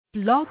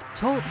Blog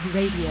Talk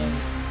Radio.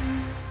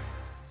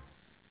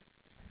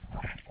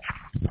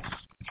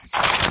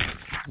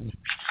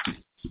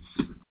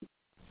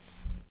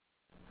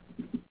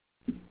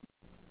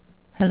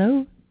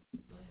 Hello?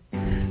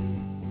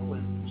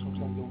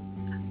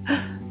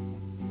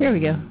 Here we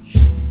go.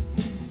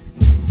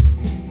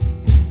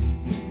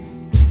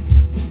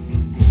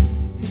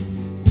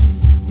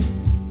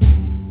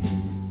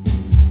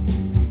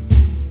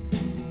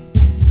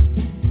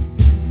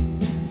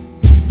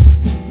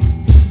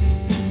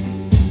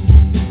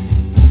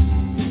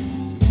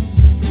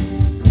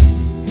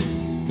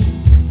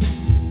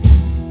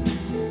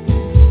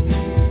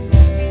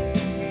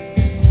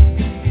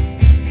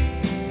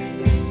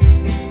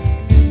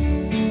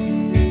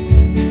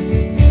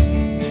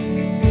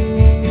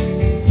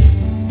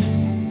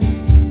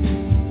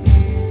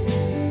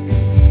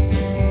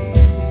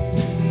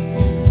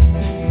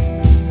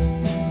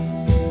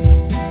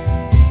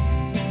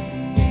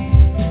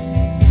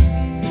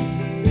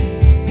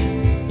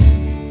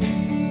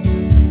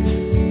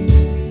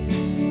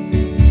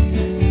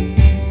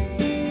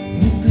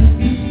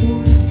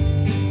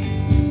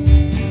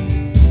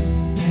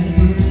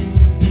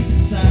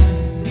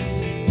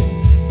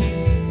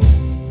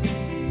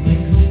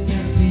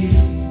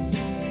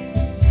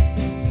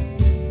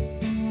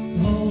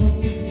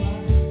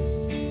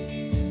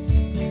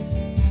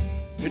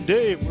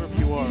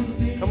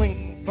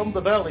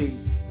 Valley.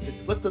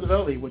 It's Lift to the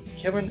Valley with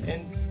Kevin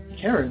and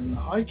Karen.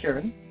 Hi,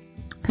 Karen.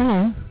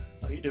 Hello.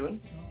 How you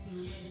doing?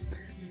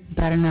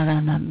 Better know that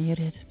I'm not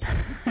muted.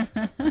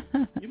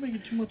 You're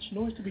making too much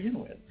noise to begin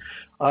with.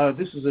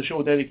 This is a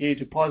show dedicated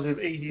to positive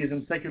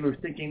atheism, secular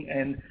thinking,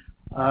 and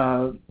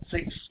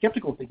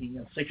skeptical thinking,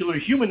 and secular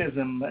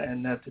humanism.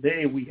 And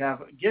today we have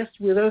a guest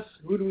with us.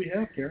 Who do we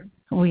have, Karen?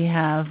 We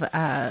have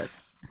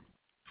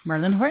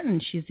Merlyn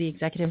Horton. She's the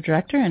executive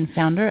director and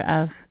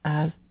founder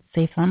of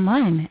Safe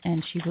Online,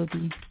 and she will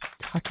be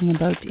talking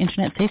about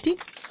internet safety.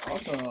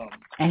 Awesome.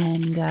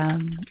 And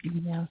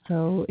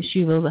so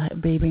she will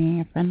be bringing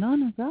a friend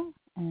on as well.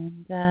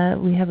 And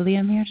we have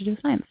Liam here to do a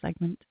science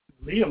segment.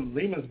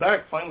 Liam is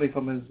back finally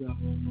from his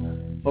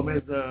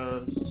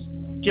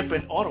skip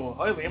in Ottawa.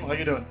 Hi, Liam. How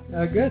you doing?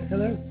 Good.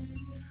 Hello.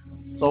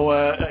 So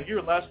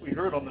here last we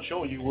heard on the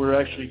show, you were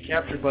actually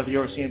captured by the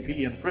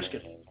RCMP and frisked.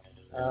 Is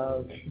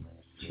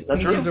that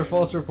true? These are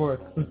false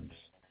reports.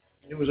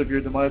 News of your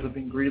demise have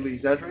been greatly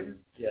exaggerated?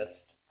 Yes.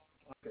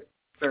 Okay,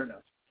 fair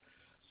enough.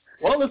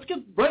 Well, let's get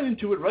right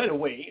into it right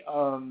away.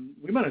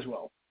 We might as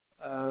well.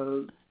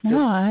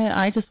 No,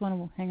 I just want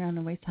to hang around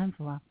and waste time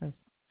for a while first.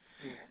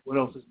 What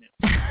else is new?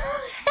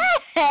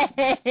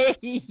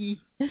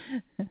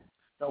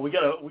 No, we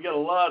got a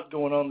lot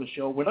going on the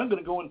show. We're not going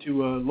to go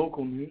into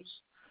local news,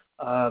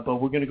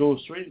 but we're going to go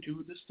straight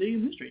into this day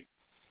in history.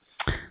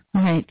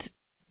 All right.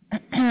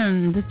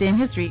 This day in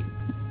history.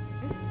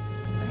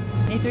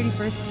 May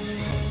 31st.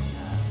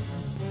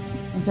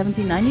 In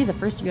 1790, the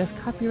first U.S.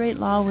 copyright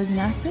law was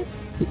enacted.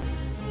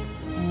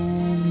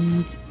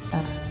 And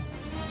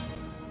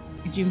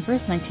June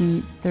 1st,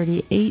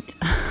 1938.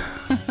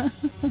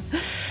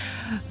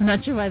 I'm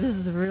not sure why this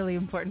is a really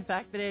important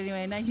fact, but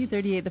anyway, in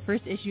 1938, the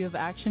first issue of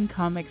Action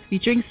Comics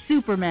featuring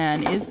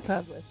Superman is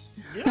published.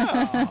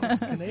 Yeah,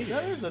 Canadian.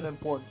 That is an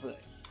important thing.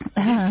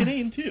 He's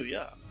Canadian too,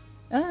 yeah.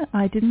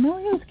 I didn't know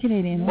he was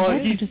Canadian. Well,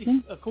 he's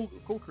interesting. A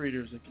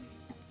co-creator is a Canadian.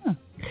 Oh.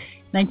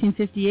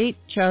 1958,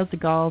 Charles de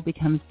Gaulle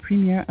becomes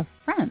Premier of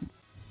France.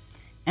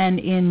 And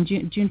in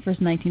June 1st,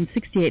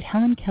 1968,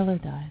 Helen Keller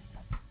dies.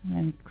 An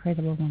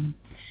incredible woman.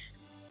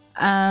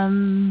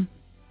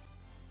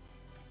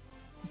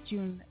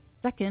 June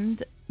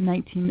 2nd,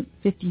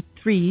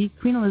 1953,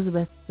 Queen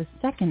Elizabeth II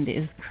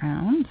is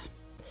crowned.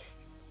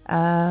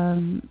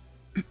 And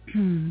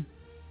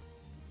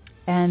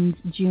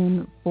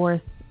June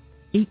 4th,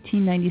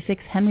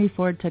 1896, Henry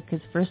Ford took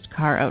his first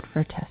car out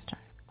for a test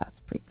drive. That's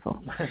pretty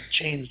cool.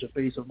 Changed the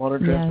face of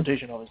modern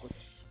transportation, obviously.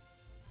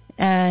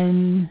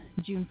 And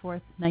June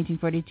 4th,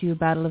 1942,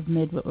 Battle of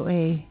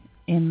Midway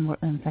in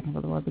the Second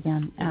World War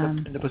began.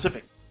 In the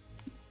Pacific.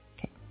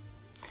 Okay.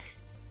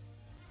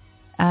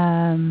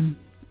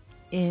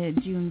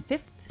 June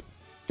 5th,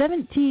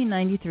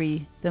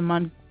 1793, the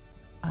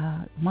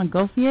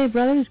Montgolfier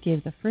brothers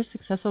gave the first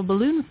successful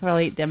balloon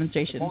flight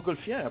demonstration. The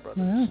Montgolfier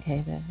brothers. Oh,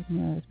 okay, I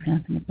was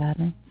pronouncing it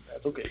badly.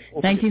 That's okay.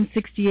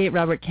 1968,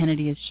 Robert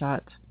Kennedy is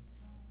shot.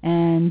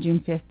 And June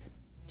 5th,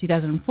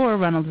 2004,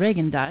 Ronald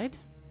Reagan died.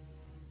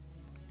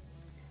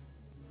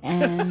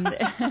 And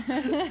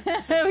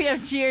we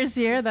have cheers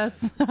here. That's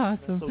awesome.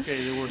 That's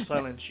okay. There were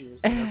silent cheers.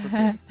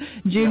 Okay.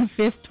 June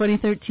 5th,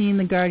 2013,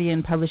 The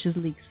Guardian publishes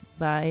leaks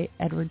by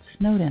Edward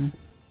Snowden.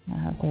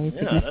 Very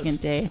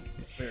significant day.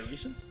 Very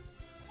recent.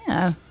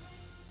 Yeah.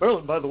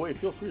 Merlyn, by the way,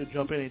 feel free to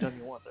jump in anytime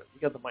you want there.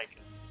 You got the mic.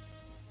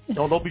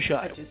 No, don't be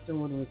shy. I just don't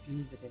want to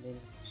abuse it in any way.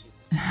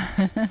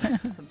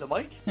 The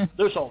mic?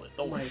 They're solid.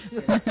 Don't worry.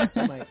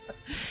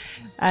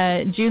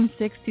 June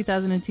 6,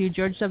 2002,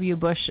 George W.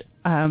 Bush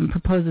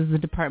proposes the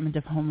Department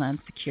of Homeland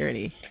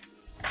Security.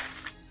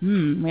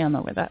 We all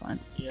know where that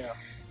went. Yeah.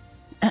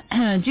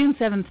 June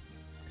 7th,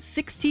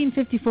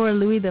 1654,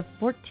 Louis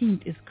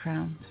XIV is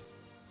crowned.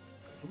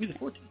 Louis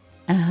XIV.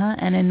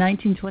 And in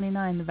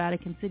 1929, the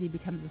Vatican City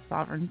becomes a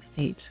sovereign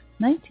state.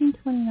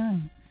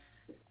 1929.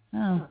 Oh.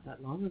 Not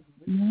that long ago.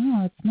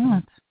 No, it's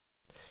not.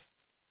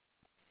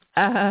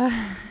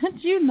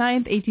 June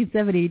 9th,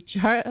 1870,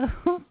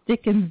 Charles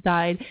Dickens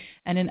died.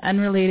 And in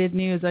unrelated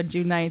news, on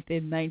June 9th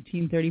in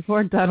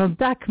 1934, Donald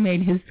Duck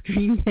made his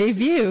screen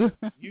debut.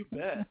 You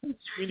bet.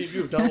 Screen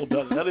debut of Donald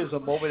Duck. That is a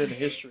moment in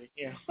history.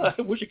 Yeah,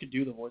 I wish I could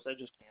do the voice. I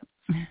just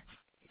can't.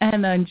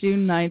 And on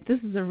June 9th, this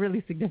is a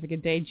really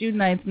significant day, June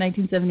 9th,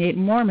 1978,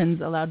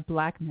 Mormons allowed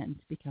black men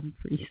to become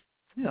priests.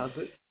 Yeah,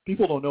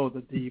 people don't know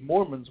that the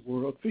Mormons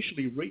were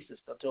officially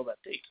racist until that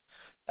date.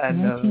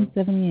 And,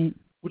 1978.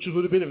 Which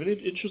would have been an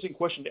interesting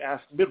question to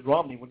ask Mitt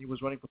Romney when he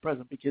was running for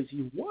president, because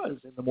he was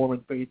in the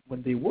Mormon faith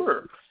when they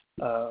were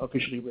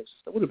officially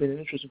racist. That would have been an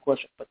interesting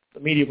question, but the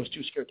media was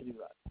too scared to do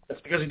that.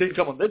 That's because he didn't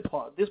come on this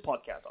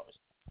podcast,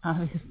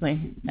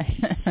 obviously.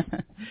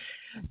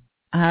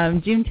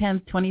 June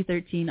 10th,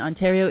 2013,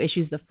 Ontario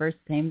issues the first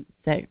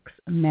same-sex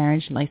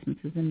marriage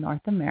licenses in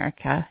North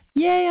America.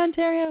 Yay,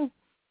 Ontario!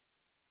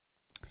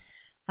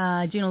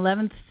 June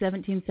 11th,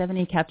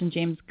 1770, Captain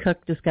James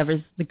Cook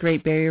discovers the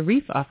Great Barrier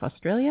Reef off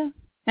Australia.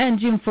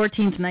 And June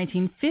 14th,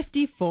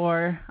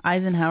 1954,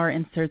 Eisenhower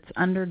inserts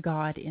 "under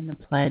God" in the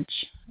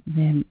Pledge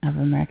of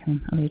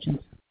American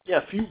Allegiance.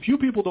 Yeah, few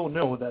people don't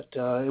know that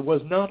it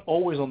was not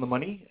always on the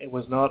money. It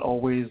was not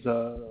always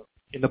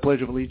in the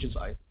Pledge of Allegiance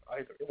either.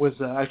 It was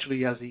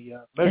actually as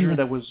a measure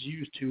that was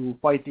used to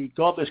fight the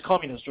godless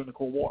communists during the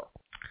Cold War.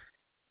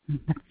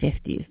 The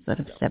 50s, sort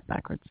of step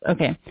backwards.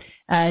 Okay.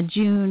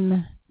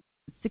 June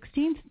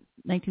 16th,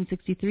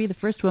 1963, the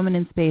first woman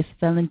in space,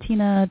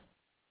 Valentina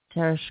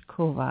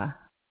Tereshkova.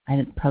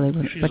 I probably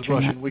wouldn't butcher that. She's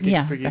Russian. We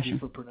can forgive you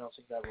for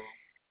pronouncing that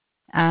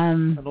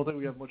wrong. I don't think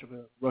we have much of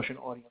a Russian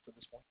audience at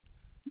this point.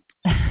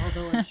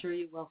 Although I'm sure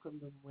you welcome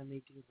them when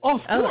they do that. Oh,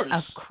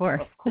 of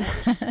course. Of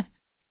course.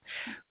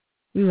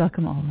 We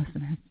welcome all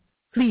listeners.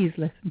 Please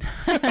listen.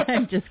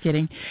 I'm just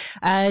kidding.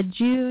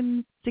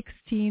 June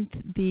 16th,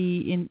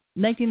 in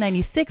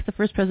 1996, the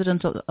first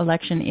presidential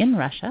election in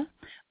Russia.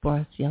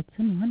 Boris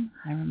Yeltsin won.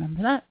 I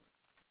remember that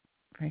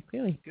very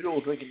clearly. Good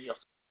old drinking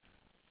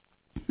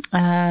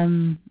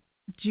Yeltsin.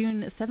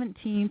 June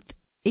 17th,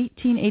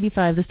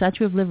 1885, the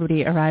Statue of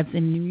Liberty arrives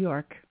in New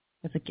York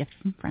as a gift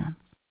from France.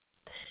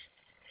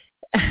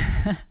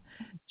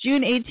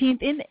 June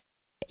 18th, in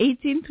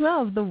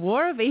 1812, the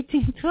War of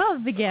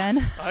 1812 began.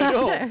 I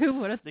know. Who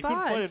would have thought? They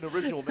couldn't find an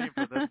original name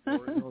for that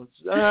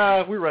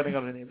war. We're running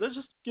out of names. Let's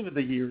just give it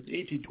the year,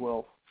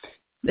 1812.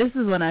 This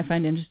is one I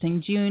find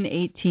interesting. June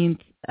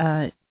 18th,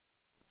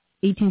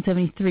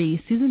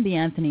 1873, Susan B.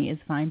 Anthony is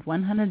fined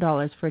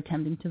 $100 for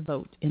attempting to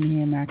vote in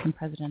the American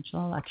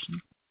presidential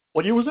election.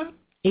 What year was that?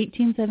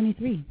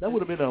 1873. That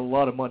would have been a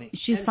lot of money.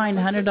 She's fined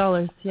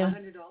 $100. Yeah.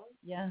 $100?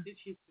 Yeah.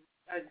 She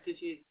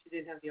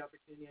didn't have the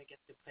opportunity, I guess,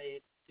 to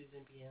pay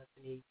Susan B.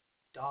 Anthony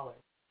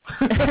dollars.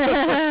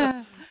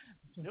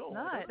 No,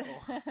 not.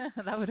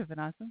 That would have been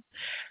awesome.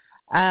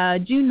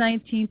 June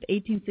 19th,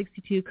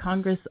 1862,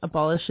 Congress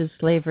abolishes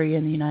slavery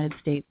in the United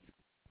States.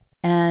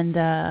 And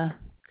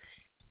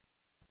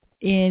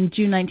in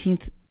June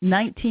 19th,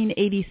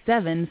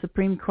 1987,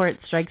 Supreme Court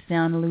strikes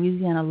down a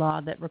Louisiana law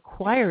that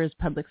requires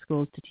public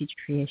schools to teach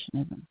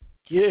creationism.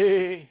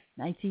 Yay!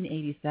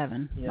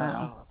 1987. Yeah,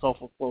 wow. It's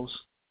awful close.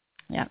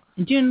 Yeah.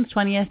 June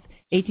 20th,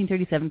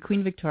 1837,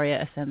 Queen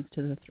Victoria ascends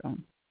to the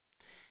throne.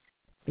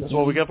 That's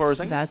what we got for our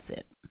thing? That's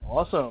it.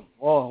 Awesome.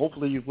 Well,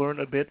 hopefully you've learned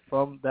a bit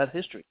from that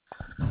history.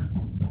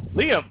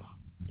 Liam.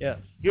 Yes.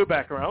 You're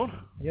back around.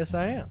 Yes,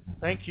 I am.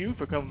 Thank you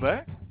for coming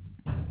back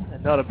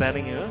and not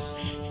abandoning us.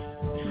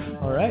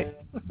 All right.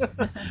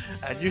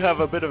 And you have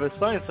a bit of a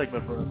science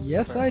segment for us.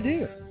 Yes, I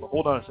do. Well,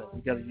 hold on a second.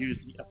 We got to use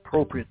the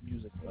appropriate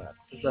music for that.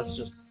 Because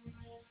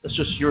that's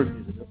just your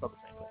music. That's not the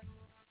same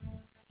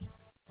thing.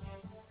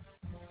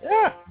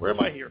 Yeah. Where am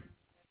I here?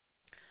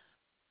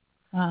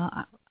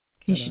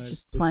 You should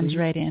just plunge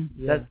right in.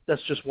 Yeah.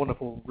 That's just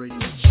wonderful radio.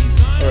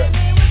 All right.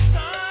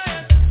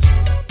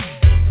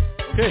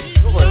 Okay,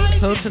 go for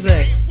it. So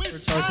today we're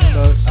talking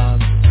about a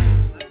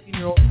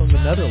 19-year-old from the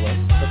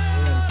Netherlands,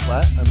 Merlyn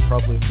Horton. I'm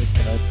probably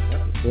mispronouncing that.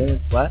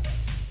 Merlyn Horton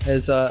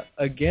has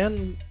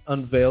again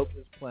unveiled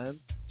his plan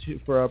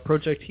for a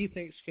project he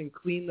thinks can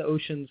clean the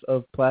oceans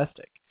of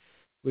plastic,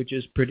 which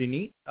is pretty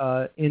neat.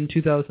 In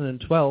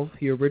 2012,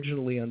 he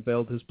originally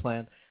unveiled his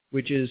plan,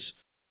 which is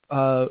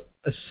a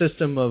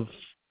system of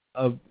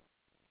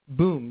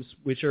booms,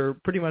 which are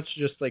pretty much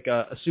just like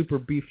a super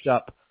beefed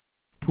up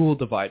pool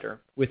divider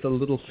with a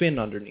little fin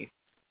underneath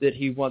that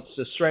he wants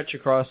to stretch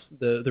across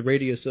the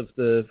radius of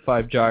the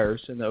 5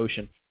 gyres in the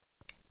ocean.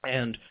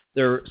 And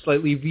they're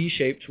slightly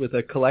V-shaped with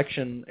a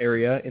collection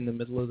area in the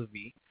middle of the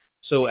V.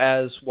 So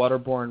as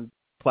waterborne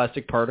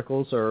plastic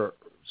particles are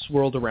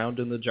swirled around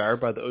in the gyre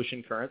by the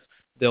ocean currents,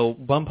 they'll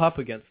bump up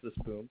against this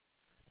boom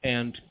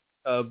and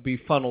be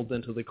funneled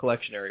into the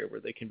collection area where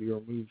they can be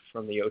removed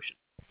from the ocean.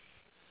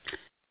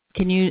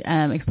 Can you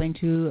explain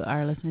to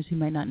our listeners who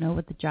might not know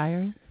what the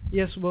gyre is?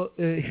 Yes, well,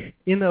 in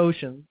the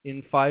ocean,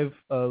 in 5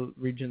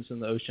 regions in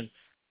the ocean,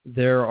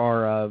 there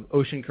are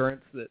ocean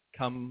currents that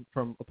come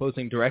from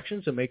opposing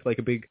directions and make like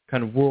a big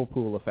kind of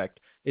whirlpool effect.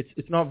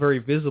 It's not very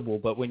visible,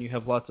 but when you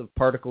have lots of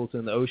particles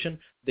in the ocean,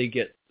 they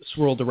get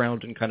swirled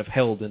around and kind of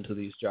held into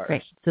these gyres.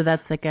 Right. So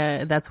that's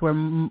that's where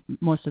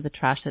most of the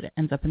trash that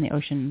ends up in the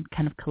ocean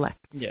kind of collects.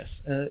 Yes.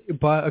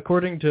 But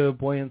according to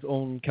Boyan's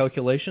own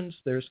calculations,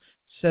 there's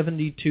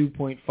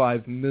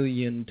 72.5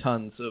 million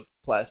tons of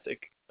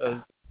plastic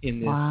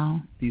in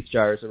these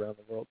gyres around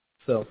the world.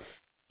 So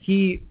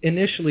he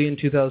initially in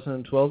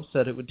 2012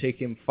 said it would take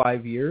him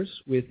 5 years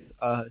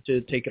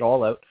to take it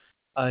all out.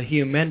 He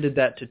amended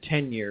that to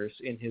 10 years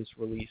in his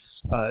release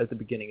at the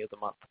beginning of the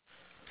month.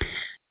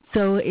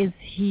 So does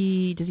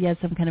he have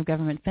some kind of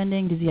government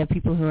funding? Does he have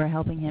people who are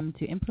helping him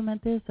to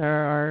implement this, or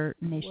are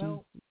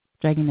nations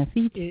dragging their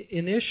feet?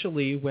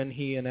 Initially, when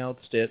he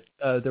announced it,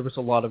 there was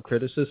a lot of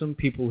criticism,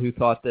 people who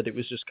thought that it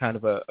was just kind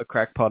of a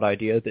crackpot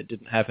idea that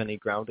didn't have any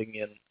grounding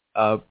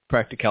in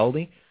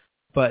practicality.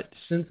 But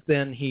since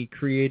then, he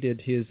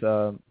created his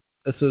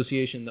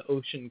association, the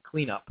Ocean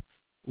Cleanup,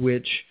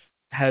 which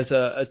has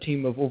a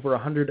team of over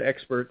 100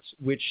 experts,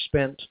 which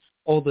spent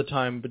all the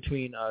time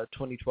between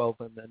 2012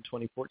 and then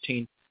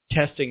 2014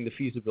 testing the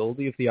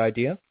feasibility of the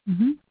idea.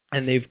 Mm-hmm.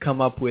 And they've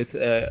come up with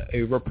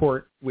a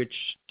report which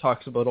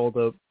talks about all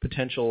the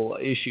potential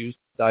issues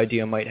the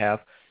idea might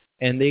have.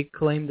 And they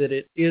claim that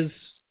it is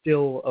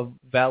still a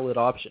valid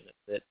option,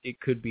 that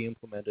it could be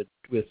implemented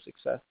with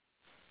success.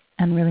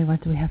 And really,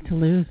 what do we have to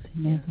lose?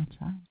 You may as well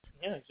try it.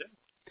 Yeah, exactly.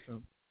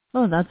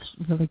 Oh, that's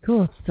really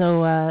cool.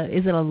 So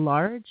is it a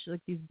large,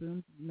 like these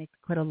booms make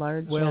quite a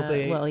large...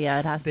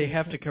 it has they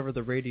have to cover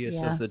the radius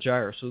of the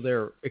gyre, so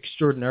they're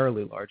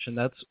extraordinarily large. And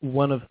that's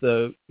one of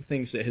the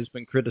things that has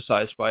been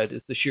criticized by it,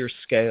 is the sheer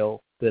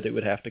scale that it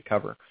would have to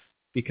cover.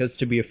 Because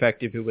to be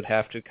effective, it would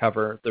have to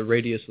cover the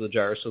radius of the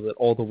gyre so that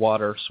all the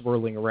water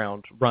swirling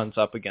around runs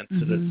up against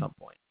it at some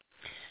point.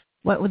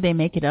 What would they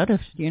make it out of?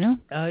 Do you know?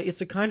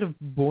 It's a kind of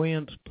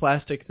buoyant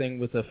plastic thing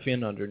with a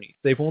fin underneath.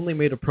 They've only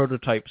made a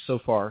prototype so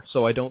far,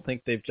 so I don't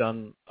think they've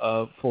done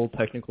full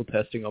technical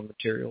testing on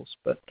materials.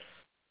 But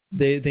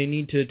they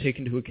need to take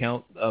into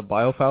account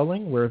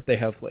biofouling, where they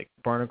have like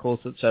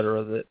barnacles,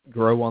 etc., that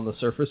grow on the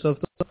surface of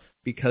them.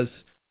 Because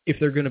if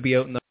they're going to be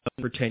out in the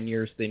ocean for 10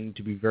 years, they need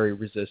to be very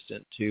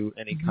resistant to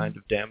any kind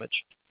of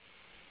damage.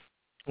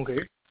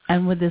 Okay.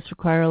 And would this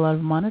require a lot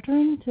of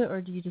monitoring,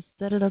 or do you just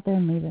set it out there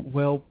and leave it?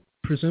 Well,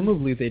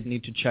 presumably they'd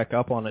need to check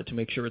up on it to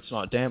make sure it's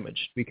not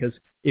damaged, because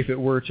if it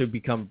were to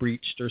become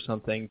breached or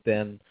something,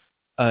 then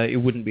it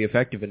wouldn't be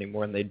effective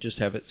anymore, and they'd just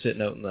have it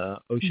sitting out in the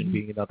ocean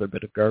being another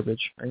bit of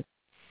garbage, right?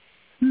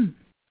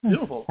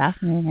 Beautiful.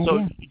 Fascinating So,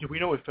 idea. do we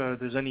know if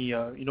there's any,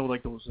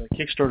 like those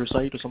Kickstarter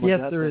site or something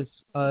like that? Yes, there is.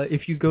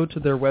 If you go to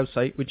their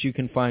website, which you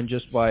can find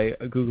just by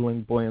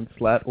Googling Boyan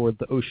Slat or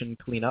the Ocean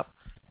Cleanup,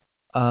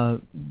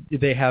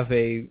 they have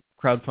a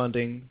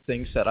crowdfunding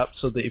thing set up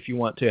so that if you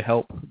want to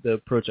help the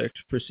project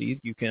proceed,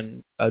 you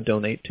can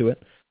donate to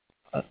it.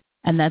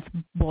 And that's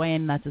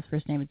Boyan, that's his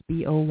first name. It's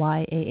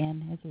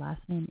Boyan. His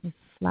last name is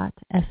Slat,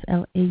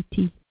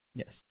 S-L-A-T.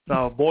 Yes.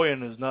 Now,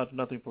 Boyan is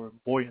nothing for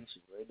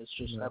buoyancy, right? It's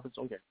just happens,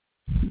 okay.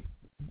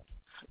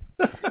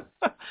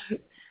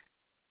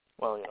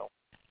 Well,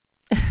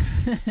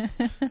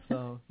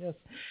 So, yes.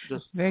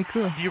 Just very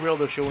cool. Derail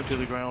the show into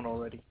the ground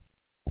already.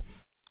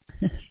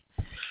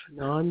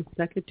 Non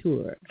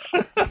sequitur.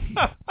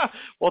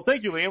 Well,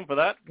 thank you, Liam, for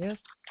that. Yes.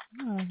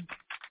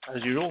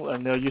 As usual.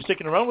 And you're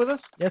sticking around with us?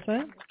 Yes, I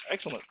am.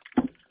 Excellent.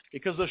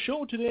 Because the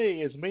show today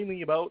is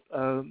mainly about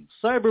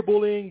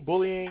cyberbullying,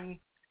 bullying,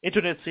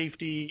 internet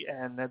safety,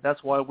 and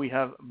that's why we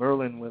have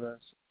Merlyn with us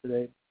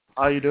today.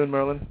 How are you doing,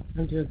 Merlyn?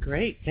 I'm doing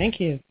great. Thank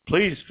you.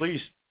 Please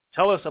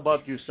tell us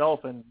about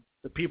yourself and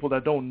the people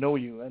that don't know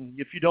you. And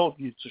if you don't,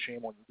 it's a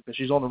shame on you, because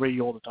she's on the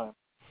radio all the time.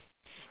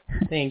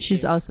 Thank you.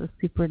 She's also a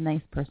super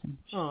nice person.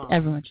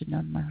 Everyone should know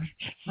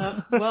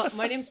Merlyn. Well,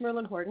 my name's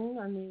Merlyn Horton.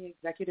 I'm the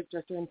executive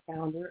director and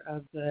founder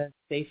of the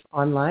Safe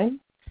Online,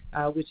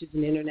 which is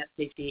an internet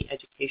safety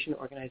education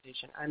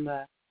organization. I'm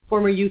a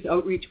former youth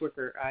outreach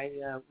worker. I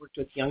worked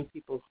with young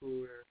people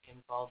who were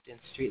involved in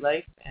street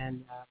life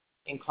and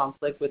in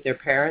conflict with their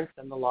parents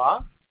and the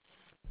law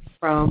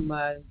from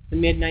the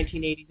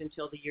mid-1980s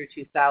until the year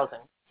 2000.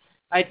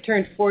 I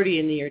turned 40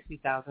 in the year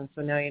 2000,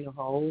 so now you know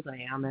how old I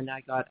am, and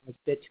I was a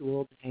bit too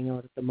old to hang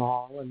out at the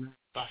mall and the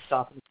bus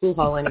stop and the pool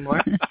hall anymore,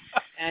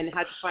 and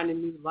had to find a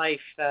new life,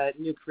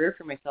 new career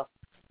for myself.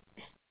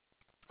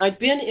 I'd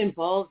been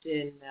involved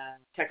in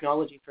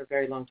technology for a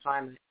very long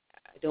time.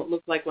 I don't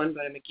look like one,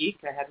 but I'm a geek.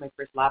 I had my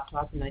first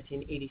laptop in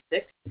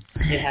 1986.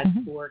 It had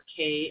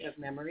 4K of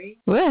memory.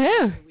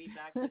 Woohoo! We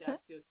backed it up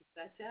to a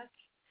cassette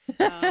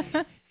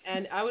deck.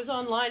 And I was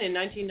online in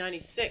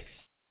 1996.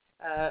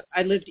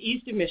 I lived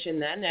east of Mission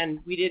then, and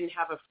we didn't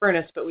have a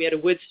furnace, but we had a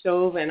wood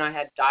stove, and I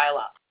had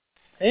dial-up.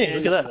 Hey,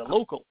 look at that, a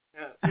local.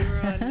 We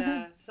were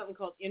on something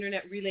called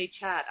Internet Relay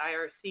Chat,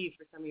 IRC,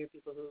 for some of your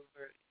people who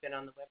have been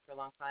on the web for a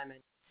long time.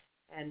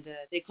 and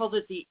they called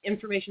it the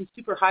information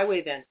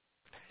superhighway then.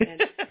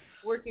 And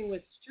working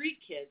with street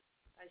kids,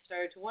 I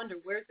started to wonder,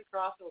 where's the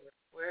crossover?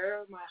 Where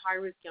are my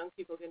high-risk young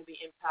people going to be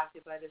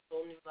impacted by this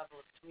whole new level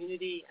of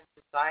community and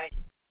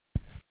society?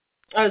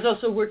 I was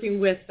also working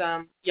with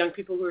young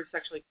people who were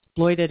sexually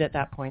exploited at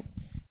that point.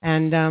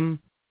 And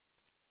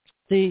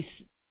the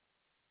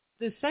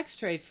sex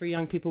trade for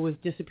young people was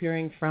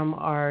disappearing from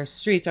our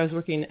streets. I was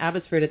working in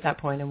Abbotsford at that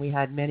point, and we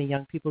had many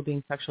young people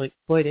being sexually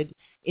exploited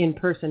in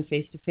person,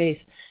 face-to-face.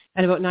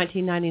 And about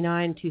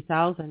 1999,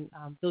 2000,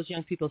 those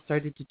young people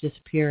started to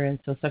disappear, and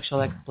so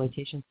sexual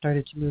exploitation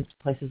started to move to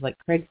places like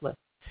Craigslist,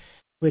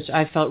 which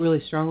I felt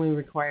really strongly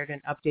required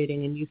an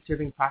updating in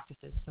youth-serving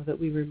practices so that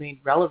we remained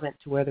relevant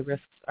to where the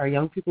risks our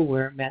young people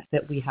were, meant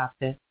that we have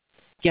to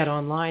get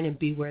online and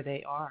be where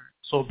they are.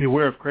 So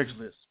beware of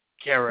Craigslist,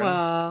 Karen.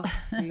 Well,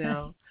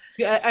 no.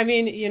 I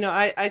mean,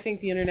 I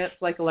think the Internet's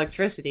like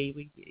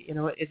electricity.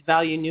 It's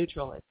value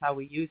neutral. It's how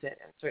we use it.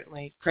 And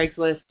certainly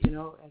Craigslist, has,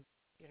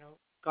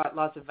 got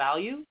lots of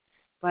value.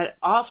 But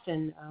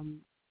often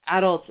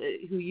adults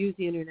who use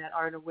the Internet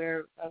aren't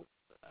aware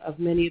of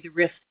many of the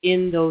risks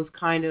in those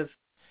kind of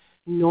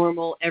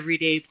normal,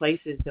 everyday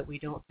places that we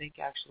don't think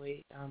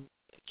actually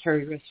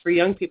carry risks. For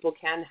young people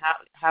can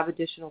have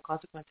additional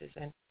consequences.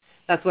 And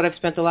that's what I've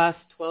spent the last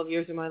 12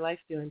 years of my life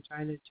doing,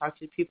 trying to talk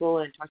to people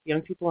and talk to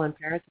young people and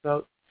parents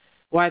about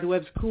why the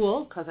web's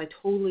cool, because I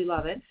totally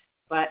love it,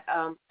 but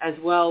as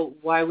well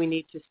why we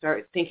need to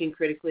start thinking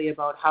critically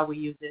about how we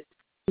uses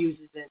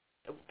it,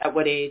 at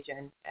what age,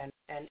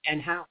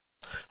 and how.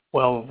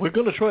 Well, we're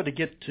going to try to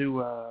get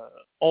to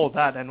all of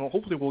that, and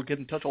hopefully we'll get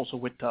in touch also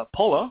with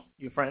Paula,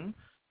 your friend,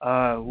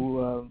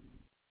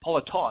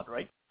 Paula Todd,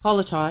 right?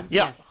 Paula Todd.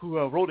 Yeah, yes. Who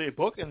wrote a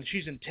book, and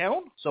she's in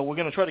town, so we're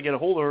going to try to get a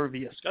hold of her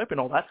via Skype and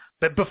all that.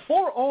 But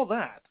before all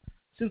that,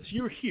 since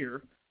you're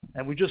here,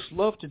 and we just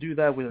love to do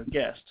that with our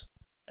guests,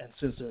 and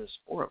since there's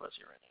 4 of us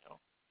here right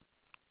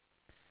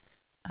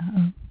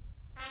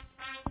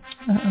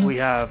now, we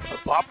have a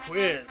pop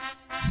quiz.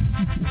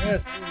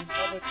 Yes,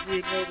 how much do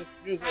you know this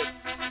music?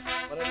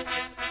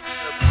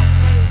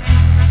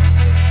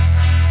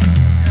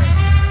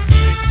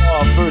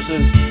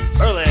 Versus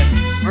Merlyn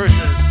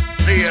versus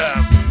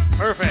Liam.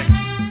 Perfect.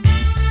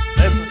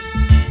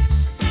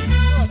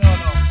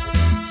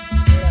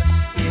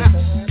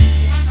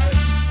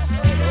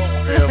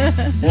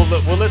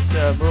 We'll let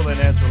Merlyn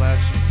answer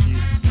last since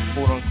she's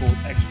quote-unquote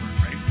expert,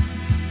 right?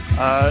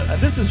 And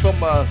this is from...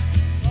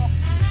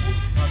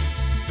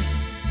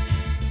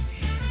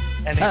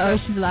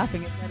 she's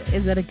laughing.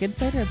 Is that a good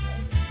fit or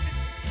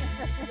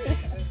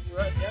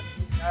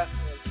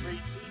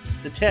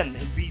the 10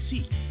 in BC.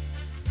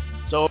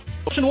 So,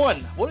 question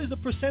 1. What is the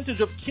percentage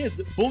of kids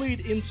bullied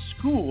in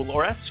school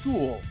or at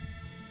school?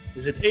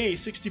 Is it A,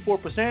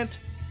 64%,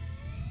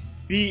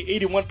 B,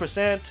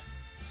 81%,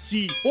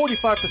 C, 45%,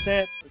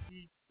 or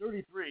D,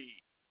 33%?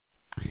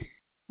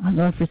 I'm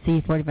going for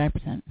C,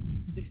 45%.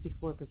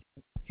 64%.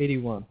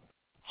 81.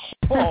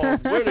 Oh,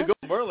 way to go,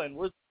 Merlyn.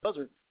 Where's the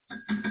buzzer?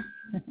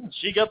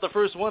 She got the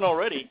first one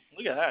already.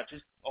 Look at that.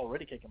 She's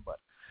already kicking butt.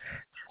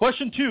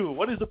 Question 2.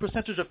 What is the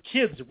percentage of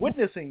kids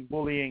witnessing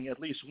bullying at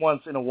least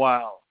once in a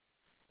while?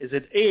 Is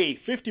it A,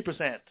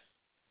 50%,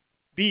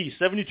 B,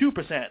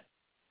 72%,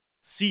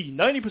 C,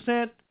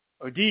 90%,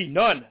 or D,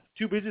 none?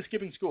 Too busy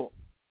skipping school.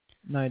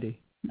 90.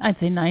 I'd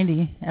say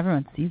 90.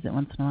 Everyone sees it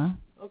once in a while.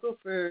 I'll go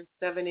for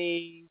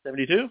 70.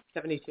 72?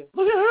 72.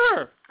 Look at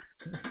her.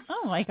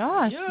 Oh, my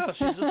gosh. Yeah,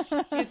 she's just...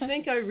 You'd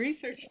think I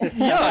researched this.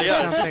 Yeah.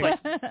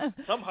 It's just like,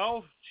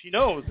 somehow she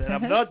knows, and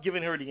I'm not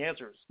giving her the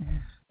answers.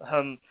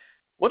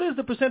 What is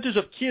the percentage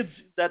of kids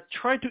that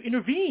try to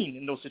intervene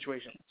in those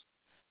situations?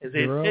 Is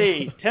it 0.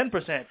 A,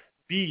 10%,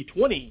 B,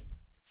 20,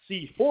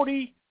 C,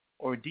 40,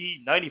 or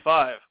D,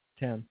 95?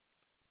 10.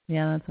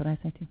 Yeah, that's what I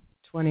say too.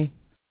 20.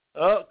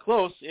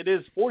 Close. It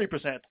is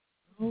 40%.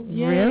 Oh,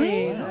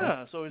 really?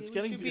 Yeah, so it's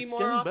getting be it's more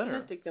getting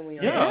optimistic better. than we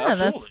are.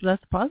 Yeah,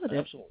 that's positive.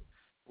 Absolutely.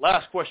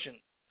 Last question.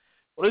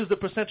 What is the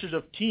percentage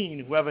of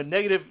teens who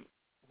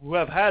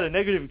have had a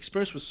negative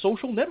experience with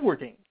social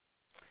networking?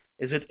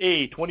 Is it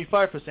A,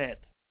 25%,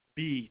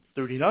 B,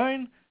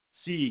 39,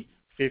 C,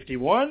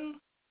 51,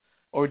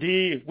 or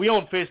D, we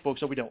own Facebook,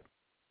 so we don't?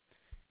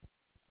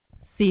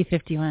 C,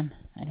 51.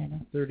 I don't know.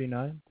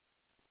 39.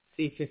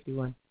 C,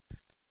 51.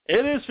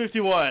 It is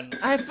 51.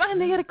 I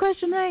finally got a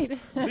question right.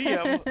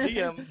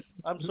 Liam,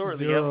 I'm sorry,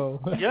 0.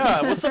 Liam.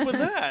 Yeah, what's up with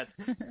that?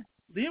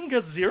 Liam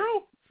got 0?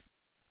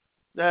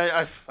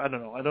 I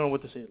don't know. I don't know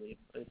what to say, Liam.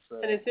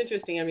 And it's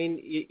interesting. I mean,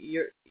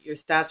 your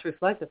stats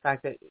reflect the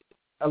fact that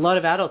a lot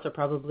of adults are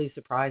probably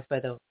surprised by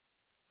those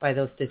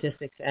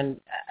statistics,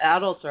 and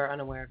adults are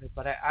unaware of it.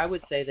 But I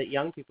would say that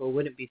young people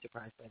wouldn't be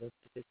surprised by those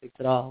statistics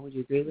at all. Would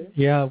you agree with it?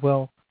 Yeah,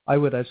 well, I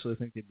would actually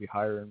think they'd be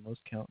higher in most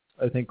counts.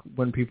 I think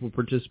when people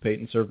participate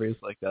in surveys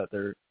like that,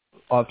 they're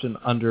often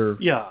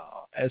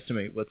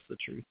underestimate what's the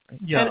truth. Right?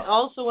 Yeah. And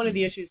also one of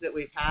the issues that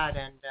we've had,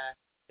 and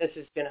this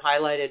has been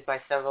highlighted by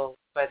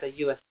the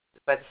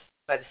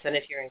by the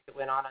Senate hearings that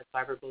went on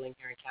cyberbullying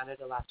here in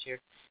Canada last year,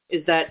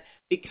 is that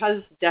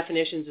because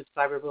definitions of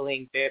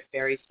cyberbullying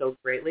vary so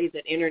greatly,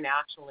 that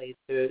internationally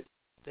the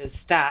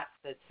stats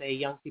that say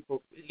young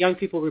people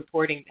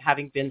reporting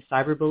having been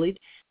cyberbullied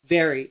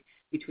vary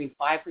between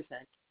 5%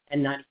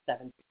 and 97%.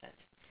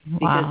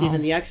 Because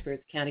even the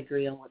experts can't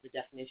agree on what the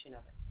definition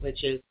of it,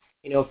 which is,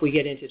 if we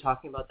get into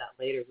talking about that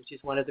later, which is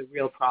one of the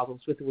real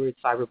problems with the word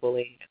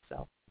cyberbullying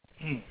itself.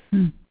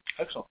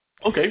 Excellent.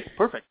 Okay,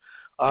 perfect.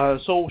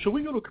 So shall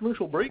we go to a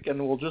commercial break,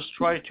 and we'll just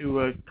try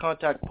to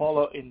contact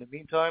Paula in the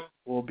meantime.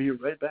 We'll be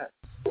right back.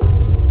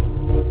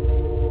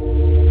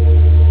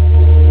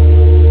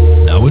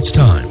 Now it's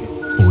time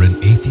for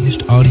an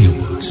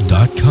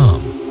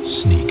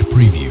atheistaudiobooks.com sneak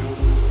preview.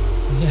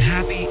 The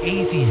happy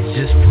atheist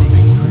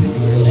disproving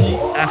Christianity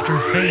after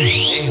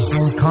failing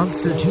our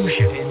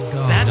Constitution in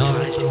God.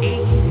 Baptized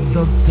atheist.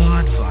 The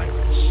God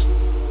virus.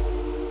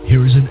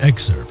 Here is an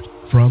excerpt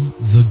from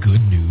The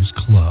Good News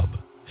Club,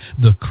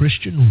 The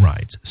Christian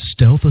Right's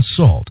Stealth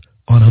Assault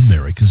on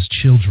America's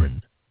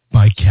Children,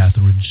 by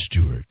Catherine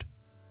Stewart.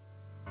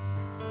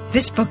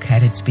 This book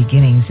had its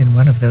beginnings in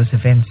one of those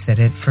events that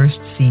at first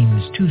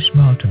seems too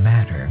small to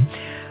matter,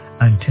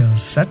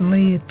 until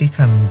suddenly it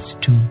becomes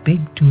too big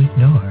to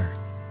ignore.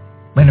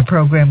 When a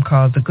program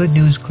called The Good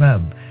News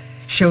Club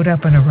showed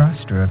up on a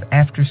roster of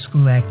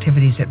after-school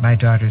activities at my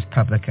daughter's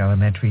public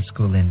elementary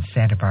school in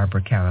Santa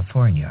Barbara,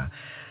 California,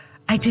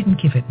 I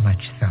didn't give it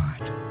much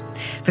thought.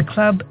 The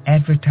club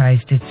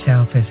advertised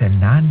itself as a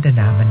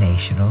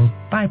non-denominational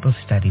Bible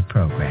study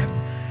program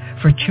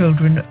for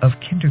children of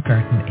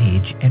kindergarten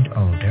age and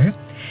older,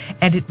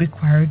 and it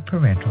required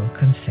parental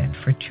consent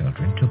for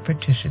children to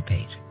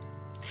participate.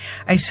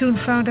 I soon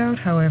found out,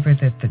 however,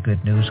 that the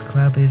Good News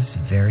Club is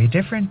very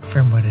different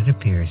from what it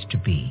appears to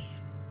be.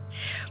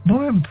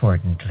 More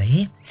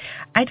importantly,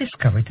 I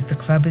discovered that the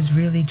club is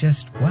really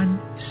just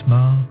one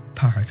small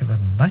part of a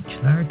much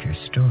larger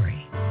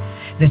story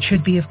that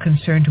should be of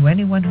concern to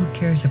anyone who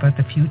cares about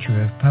the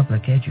future of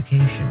public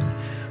education,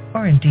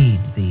 or indeed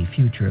the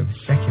future of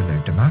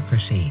secular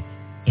democracy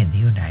in the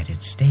United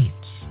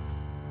States.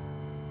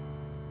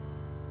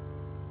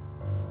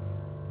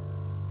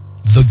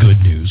 The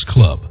Good News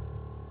Club,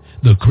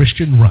 The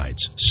Christian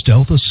Right's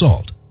Stealth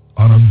Assault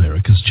on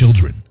America's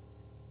Children,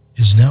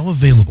 is now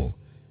available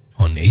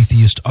on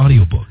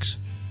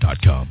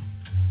atheistaudiobooks.com.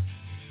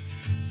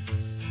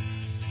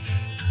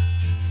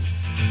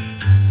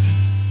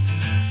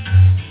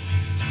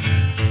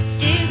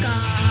 Dear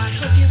God,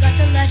 hope you got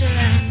the letter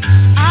and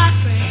I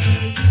pray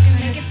you can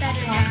make it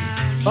better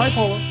now. Bye,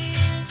 Paula.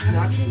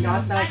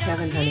 Not that,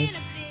 Kevin, honey.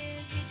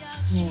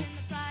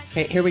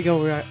 Okay, here we go.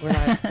 We're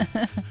live.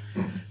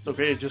 It's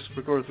okay. Just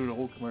recorded through the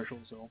whole commercial.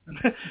 So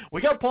we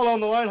got Paula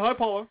on the line. Hi,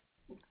 Paula.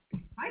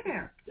 Hi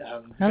there.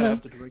 Hello. I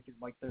have to direct your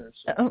mic there,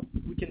 so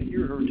we can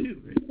hear her too.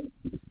 Right?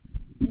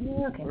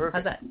 Okay. Perfect.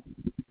 How's that?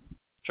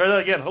 Try that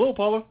again. Hello,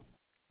 Paula.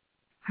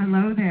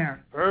 Hello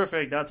there.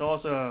 Perfect. That's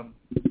awesome.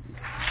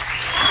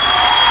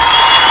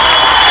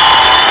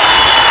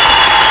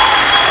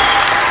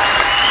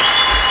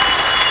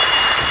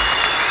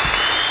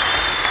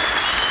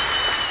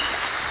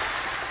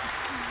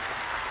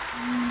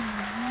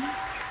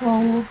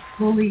 Trolls,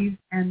 bullies,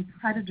 and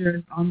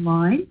predators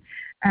online,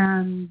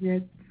 and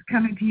it's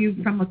coming to you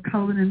from a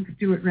Cullen and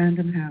Stewart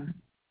Random House.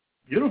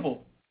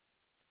 Beautiful.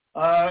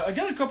 I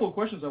got a couple of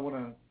questions I want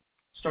to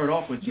start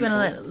off with. Do you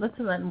want to let's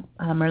let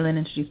Merlyn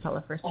introduce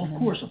Paula first. Of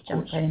course.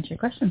 Jump right into your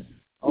questions.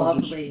 I'll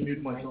just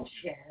mute myself.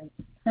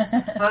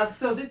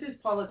 So this is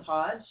Paula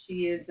Todd.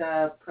 She is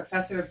a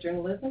professor of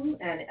journalism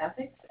and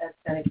ethics at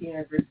Seneca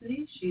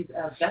University. She's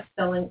a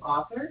best-selling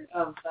author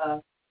of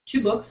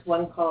two books,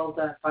 one called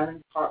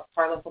Fun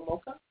Parla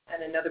Pomoka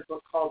and another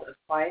book called A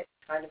Quiet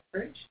Kind of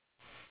Courage.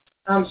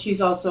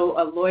 She's also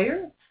a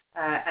lawyer,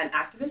 an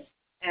activist,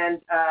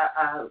 and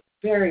a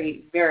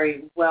very,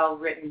 very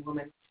well-written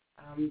woman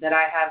that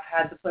I have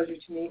had the pleasure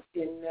to meet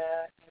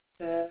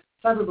at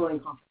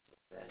cyberbullying conferences.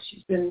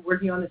 She's been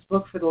working on this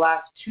book for the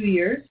last 2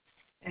 years,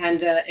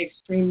 and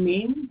Extreme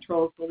Mean,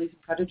 Trolls, Bullies,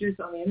 and Predators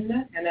on the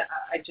Internet, and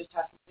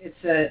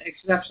it's an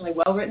exceptionally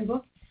well-written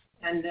book,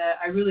 and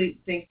I really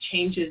think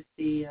changes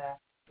the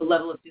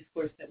level of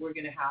discourse that we're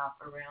going to have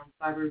around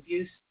cyber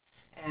abuse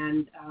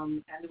and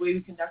the way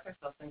we conduct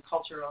ourselves in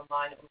culture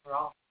online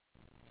overall.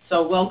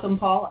 So welcome,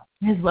 Paula.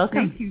 Yes,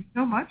 welcome. Thank you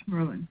so much,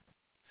 Merlyn.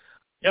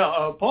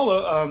 Yeah,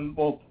 Paula.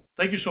 Well,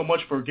 thank you so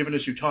much for giving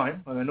us your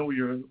time. We know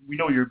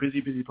you're a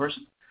busy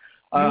person.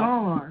 We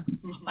all are.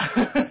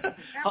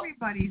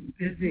 Everybody's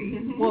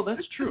busy. Well,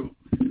 that's true.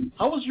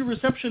 How was your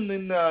reception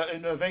in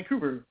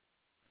Vancouver?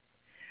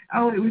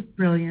 Oh, it was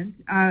brilliant.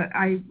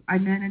 I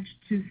managed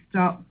to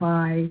stop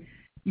by,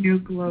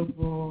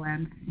 Global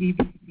and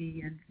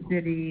CBC and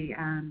City,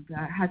 and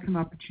had some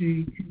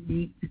opportunity to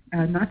meet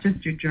not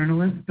just your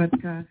journalists, but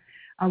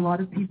a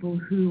lot of people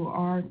who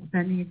are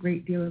spending a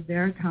great deal of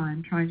their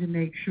time trying to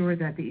make sure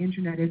that the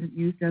Internet isn't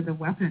used as a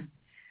weapon.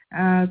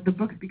 The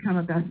book's become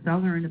a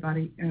bestseller in about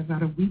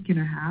a week and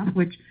a half,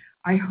 which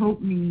I hope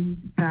means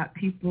that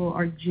people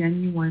are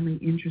genuinely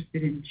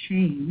interested in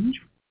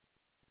change.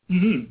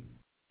 Mm-hmm.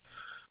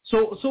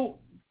 So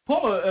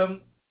Paula,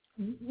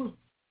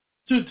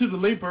 to the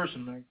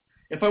layperson, right?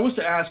 If I was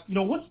to ask,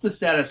 what's the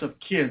status of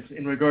kids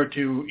in regard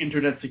to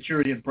internet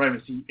security and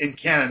privacy in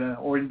Canada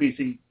or in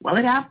BC? Well,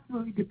 it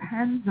absolutely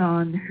depends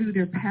on who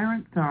their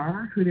parents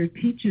are, who their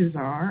teachers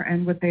are,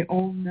 and what they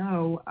all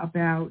know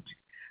about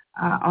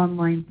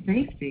online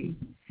safety.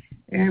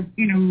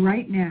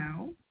 Right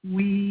now,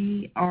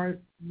 we are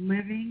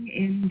living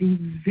in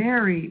the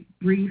very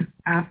brief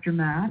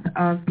aftermath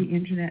of the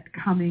internet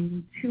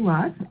coming to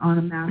us on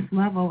a mass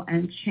level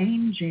and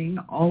changing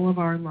all of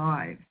our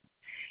lives.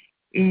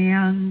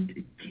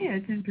 And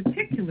kids in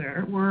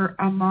particular were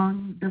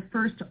among the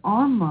first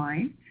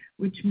online,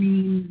 which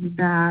means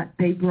that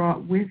they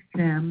brought with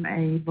them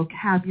a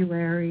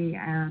vocabulary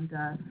and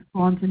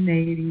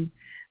spontaneity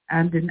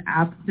and an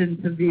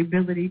absence of the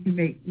ability to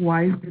make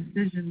wise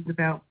decisions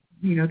about,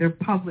 their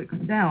public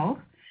self.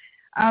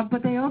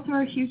 But they also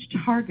are huge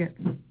targets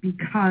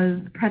because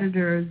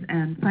predators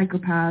and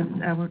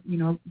psychopaths,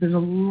 there's a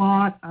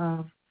lot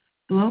of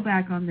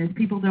blowback on this.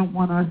 People don't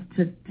want us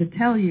to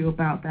tell you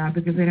about that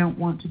because they don't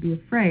want to be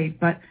afraid.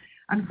 But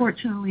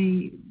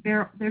unfortunately,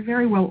 they're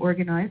very well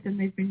organized, and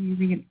they've been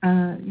using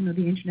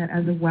the internet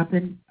as a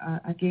weapon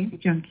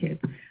against young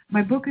kids.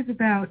 My book is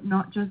about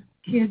not just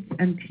kids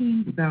and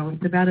teens, though.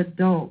 It's about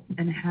adults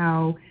and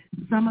how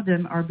some of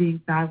them are being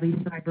badly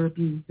cyber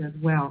abused as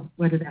well,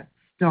 whether that's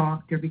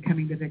stalked or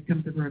becoming the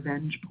victims of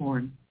revenge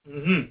porn.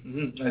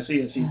 Mm-hmm. I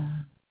see.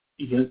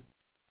 Yeah.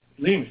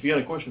 Liam, if you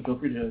got a question, feel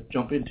free to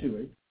jump in too,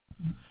 right?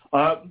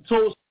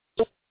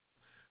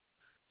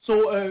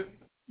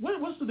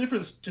 What's the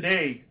difference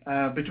today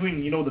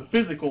between the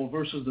physical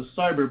versus the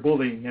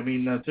cyberbullying? I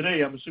mean,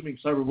 today I'm assuming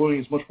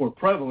cyberbullying is much more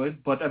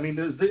prevalent, but I mean,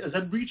 has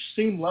that reached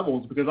same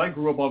levels? Because I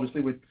grew up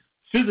obviously with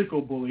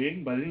physical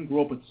bullying, but I didn't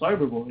grow up with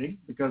cyberbullying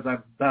because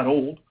I'm that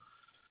old.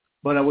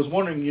 But I was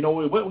wondering,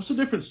 what's the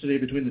difference today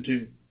between the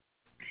two?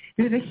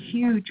 There's a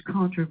huge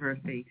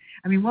controversy.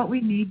 I mean, what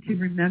we need to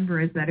remember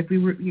is that if we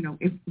were,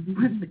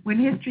 when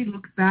history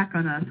looks back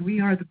on us, we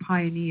are the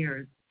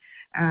pioneers.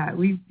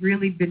 We've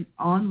really been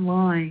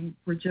online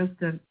for just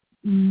a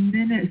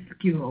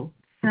minuscule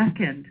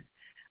second.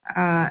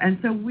 And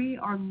so we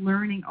are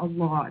learning a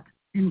lot.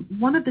 And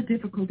one of the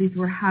difficulties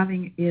we're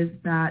having is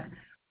that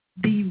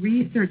the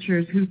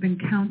researchers who've been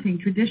counting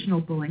traditional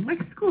bullying, like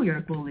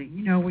schoolyard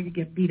bullying, where you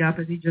get beat up,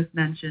 as you just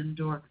mentioned,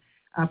 or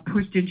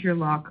pushed into your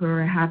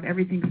locker or have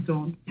everything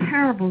stolen,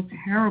 terrible,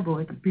 terrible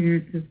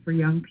experiences for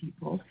young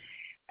people.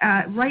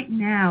 Right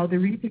now, the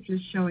research is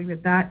showing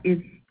that is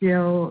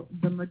still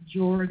the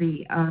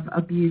majority of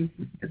abuse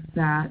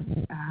that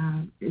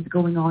is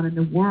going on in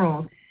the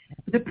world.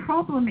 The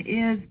problem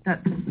is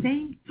that the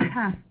same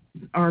tests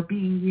are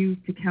being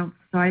used to count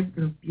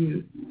cyber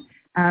abuse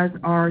as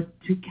are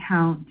to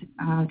count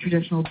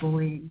traditional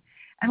bullying.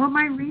 And what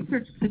my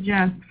research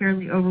suggests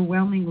fairly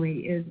overwhelmingly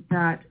is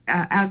that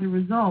as a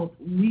result,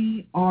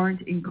 we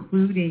aren't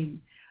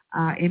including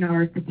in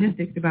our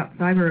statistics about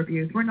cyber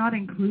abuse, we're not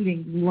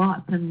including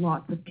lots and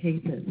lots of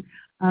cases.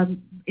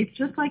 It's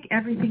just like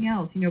everything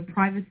else,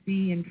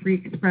 privacy and free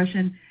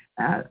expression.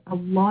 A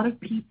lot of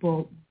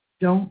people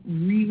don't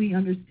really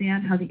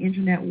understand how the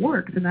internet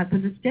works, and that's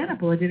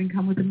understandable. It didn't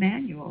come with a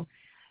manual.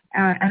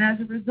 And as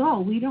a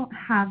result, we don't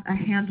have a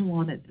handle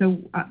on it.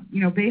 So,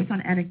 based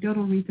on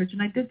anecdotal research,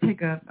 and I did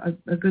take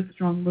a good,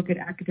 strong look at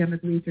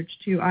academic research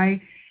too, I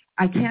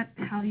can't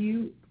tell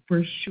you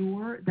for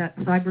sure that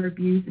cyber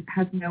abuse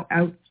has now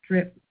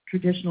outstripped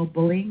traditional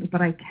bullying,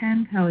 but I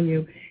can tell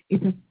you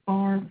it's a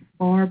far,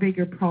 far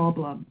bigger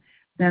problem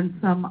than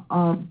some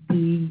of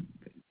the,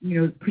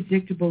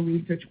 predictable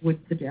research would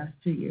suggest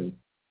to you.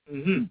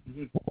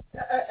 Mm-hmm.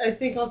 I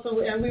think also,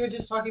 and we were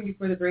just talking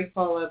before the break,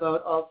 Paula,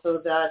 about also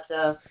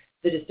that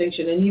the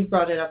distinction, and you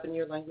brought it up in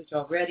your language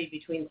already,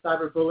 between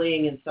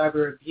cyberbullying and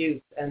cyber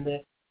abuse, and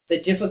the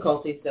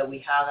difficulties that we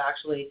have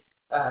actually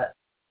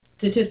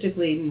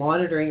statistically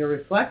monitoring or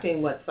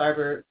reflecting what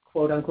cyber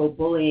quote-unquote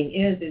bullying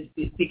is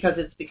because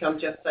it's become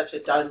just such a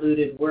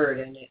diluted word,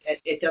 and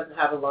it doesn't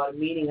have a lot of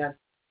meaning.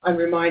 I'm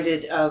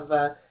reminded of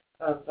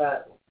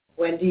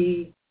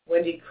Wendy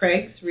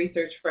Craig's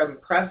research from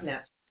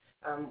PrevNet,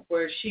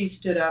 where she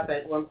stood up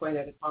at one point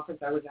at a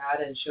conference I was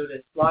at and showed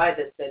a slide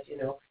that said,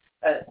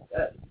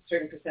 a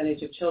certain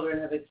percentage of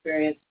children have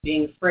experienced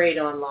being afraid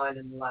online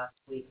in the last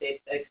week. They've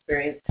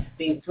experienced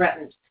being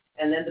threatened.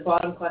 And then the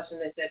bottom question,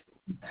 they said,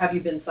 have you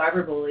been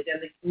cyberbullied?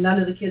 And none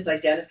of the kids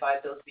identified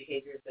those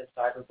behaviors as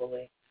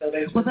cyberbullying. So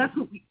that's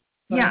what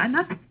and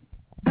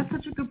that's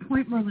such a good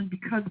point, Merlyn,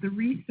 because the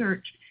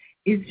research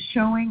is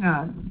showing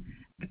us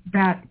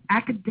that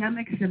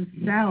academics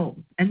themselves,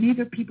 and these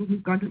are people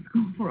who've gone to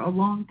school for a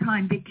long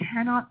time, they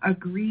cannot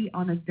agree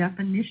on a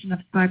definition of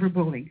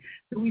cyberbullying.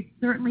 So we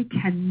certainly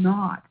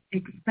cannot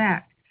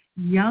expect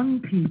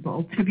young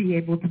people to be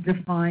able to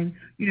define,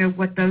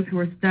 what those who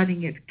are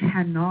studying it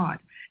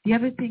cannot. The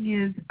other thing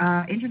is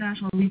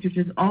international research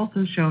is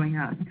also showing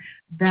us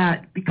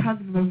that because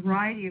of a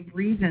variety of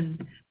reasons,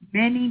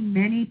 many,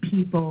 many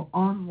people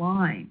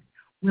online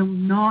will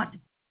not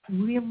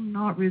will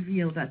not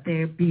reveal that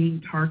they're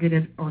being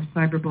targeted or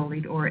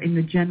cyberbullied or in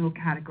the general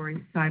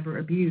category cyber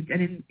abused.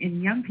 And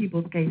in young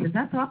people's cases,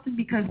 that's often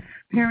because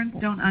parents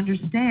don't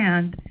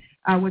understand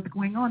what's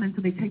going on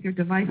until they take their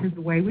devices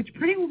away, which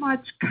pretty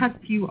much cuts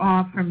you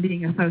off from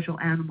being a social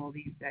animal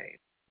these days.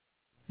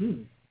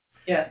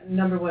 Yeah,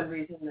 number one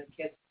reason that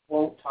kids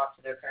won't talk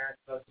to their parents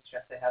about the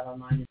stress they have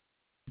online is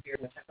fear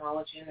with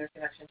technology and their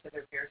connection to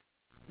their peers.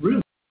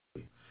 Really?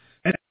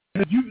 And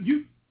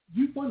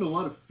you find a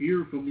lot of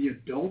fear from the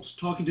adults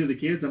talking to the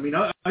kids. I mean,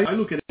 I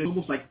look at it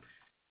almost like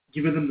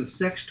giving them the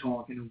sex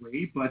talk in a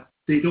way, but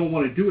they don't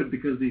want to do it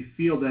because they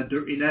feel that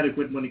they're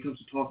inadequate when it comes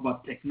to talk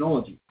about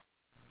technology.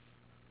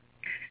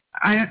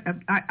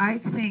 I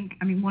think,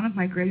 I mean, one of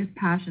my greatest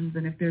passions,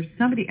 and if there's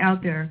somebody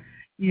out there,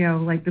 you know,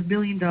 like the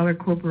billion-dollar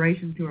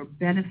corporations who are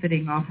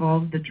benefiting off all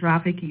of the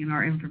trafficking in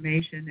our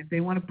information, if they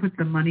want to put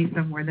the money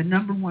somewhere, the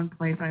number one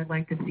place I'd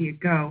like to see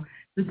it go,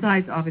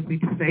 besides obviously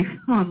to Safe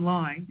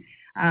Online,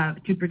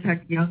 to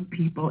protect young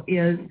people,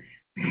 is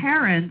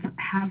parents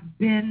have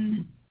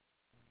been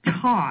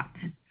taught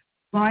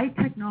by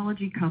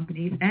technology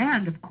companies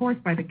and, of course,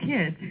 by the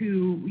kids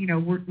who, you know,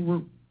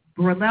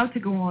 were allowed to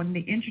go on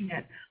the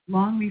internet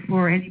long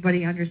before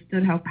anybody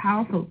understood how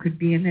powerful it could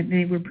be, and that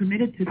they were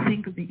permitted to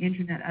think of the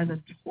internet as a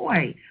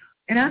toy.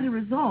 And as a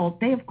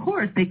result, they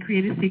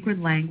create a secret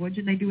language,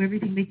 and they do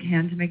everything they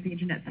can to make the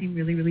internet seem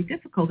really, really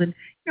difficult. And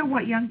you know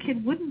what young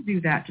kid wouldn't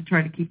do that to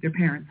try to keep their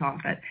parents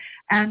off it?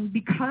 And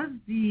because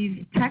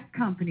these tech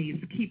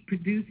companies keep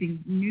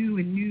producing new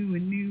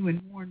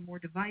and more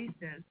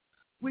devices,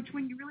 which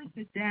when you really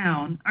sit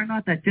down are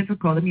not that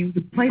difficult. I mean,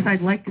 the place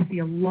I'd like to see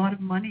a lot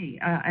of money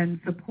and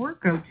support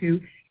go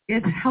to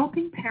is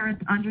helping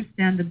parents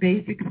understand the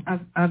basics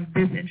of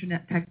this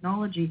internet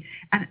technology.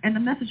 And the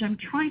message I'm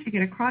trying to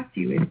get across to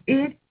you is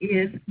it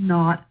is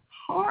not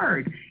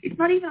hard. It's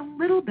not even a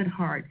little bit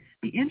hard.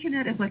 The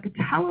internet is like a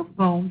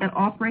telephone that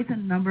operates on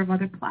a number of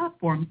other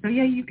platforms. So,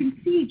 yeah, you can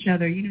see each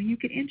other, you know, you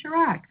can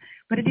interact,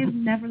 but it is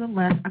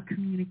nevertheless a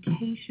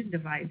communication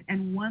device,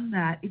 and one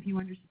that, if you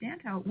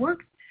understand how it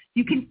works,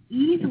 you can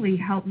easily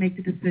help make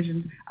the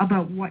decisions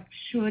about what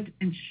should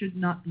and should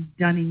not be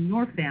done in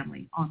your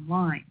family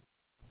online.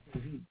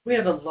 Mm-hmm. We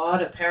have a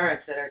lot of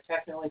parents that are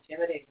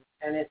techno-intimidated,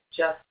 and it's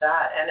just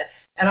that.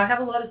 And I have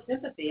a lot of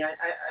sympathy.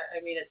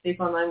 I mean, at Safe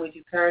Online, we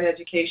do parent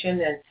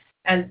education,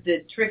 and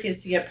the trick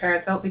is to get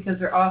parents out because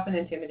they're often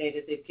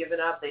intimidated. They've given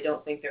up. They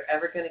don't think they're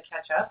ever going to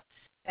catch up.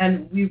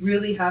 And we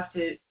really have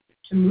to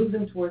move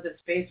them towards a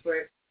space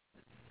where,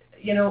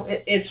 you know,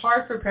 it's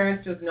hard for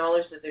parents to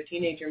acknowledge that their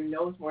teenager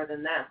knows more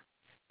than them.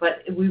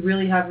 But we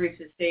really have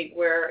reached a state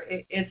where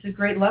it's a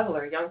great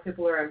leveler. Young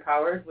people are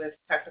empowered with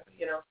technical,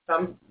 you know,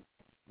 some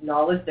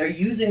knowledge. They're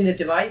using the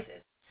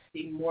devices.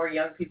 See more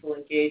young people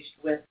engaged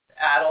with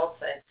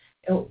adults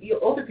and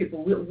older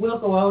people. We'll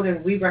go out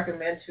and we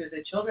recommend to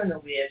the children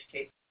that we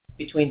educate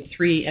between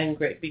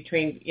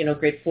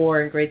grade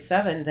 4 and grade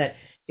 7 that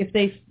if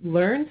they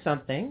learn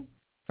something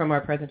from our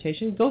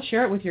presentation, go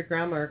share it with your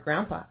grandma or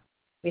grandpa.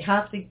 We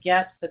have to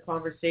get the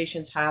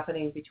conversations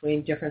happening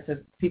between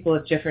people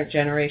of different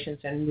generations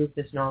and move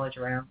this knowledge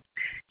around.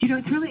 You know,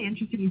 it's really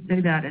interesting you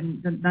say that,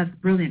 and that's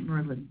brilliant,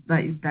 Merlyn,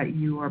 that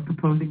you are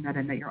proposing that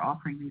and that you're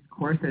offering these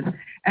courses.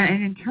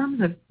 And in terms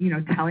of, you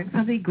know, telling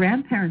somebody,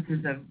 grandparents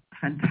is a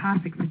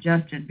fantastic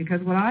suggestion,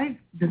 because what I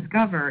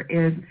discover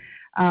is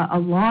a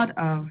lot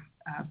of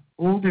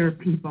older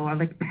people are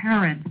like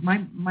parents.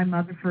 My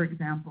mother, for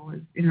example,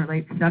 is in her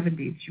late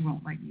 70s. She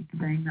won't like me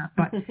saying that,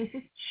 but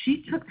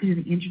she took to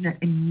the internet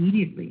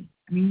immediately.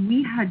 I mean,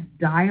 we had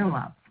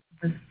dial-up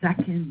the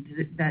second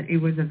that it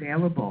was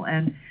available,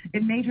 and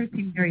it made her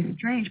seem very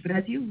strange. But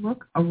as you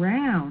look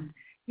around,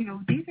 you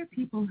know, these are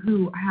people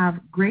who have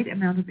great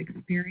amount of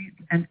experience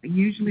and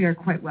usually are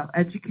quite well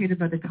educated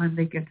by the time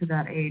they get to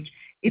that age.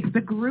 It's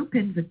the group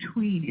in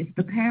between. It's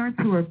the parents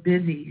who are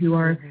busy, who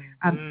are,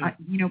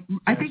 you know,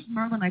 I think,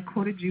 Merlyn, I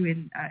quoted you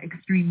in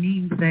Extreme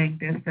Memes saying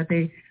this, that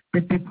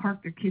they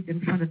park their kids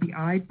in front of the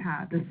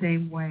iPad the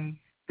same way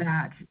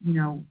that, you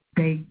know,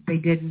 they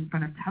did in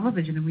front of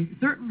television. And we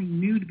certainly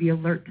knew to be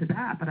alert to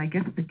that, but I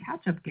guess it's a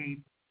catch-up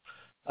game.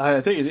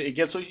 I think it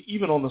gets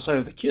even on the side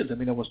of the kids. I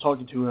mean, I was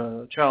talking to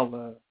a child,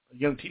 a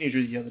young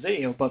teenager the other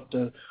day about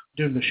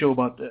doing the show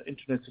about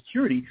internet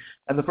security,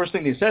 and the first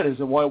thing they said is,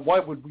 why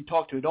would we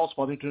talk to adults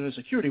about internet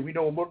security? We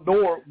know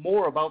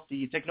more about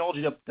the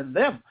technology than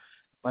them.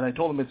 But I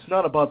told them it's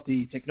not about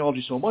the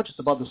technology so much; it's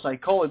about the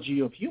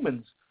psychology of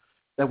humans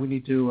that we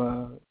need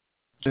to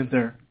sit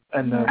there.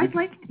 And I'd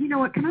like, you know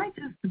what? Can I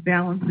just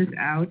balance this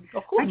out?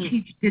 Of course. I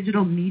teach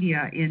digital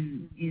media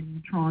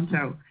in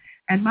Toronto.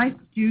 And my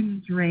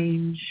students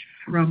range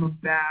from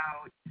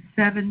about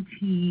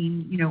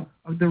 17, you know,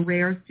 the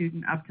rare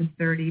student up to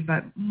 30,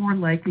 but more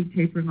likely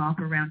tapering off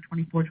around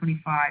 24,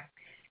 25.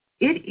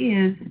 It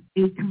is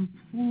a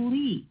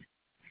complete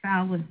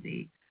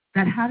fallacy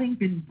that having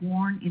been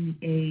born in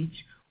the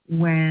age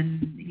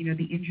when, you know,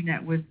 the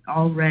internet was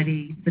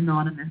already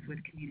synonymous with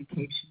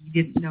communication,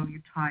 you didn't know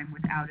your time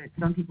without it.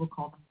 Some people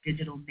call them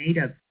digital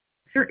natives.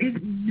 There is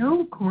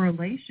no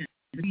correlation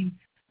between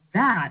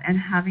that and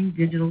having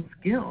digital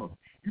skills.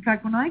 In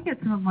fact, when I get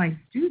some of my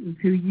students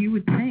who you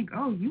would think,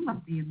 oh, you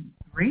must be a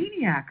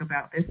brainiac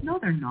about this. No,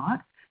 they're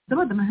not. Some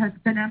of them have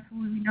spent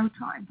absolutely no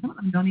time. Some of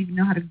them don't even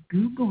know how to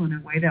Google in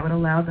a way that would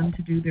allow them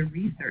to do their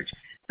research.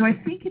 So I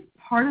think it's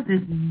part of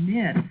this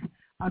myth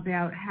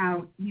about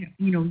how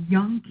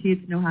young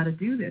kids know how to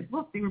do this.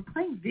 Look, they were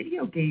playing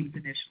video games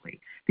initially.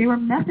 They were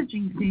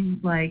messaging things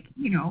like,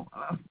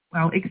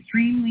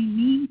 extremely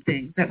mean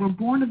things that were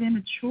born of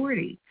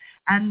immaturity.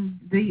 And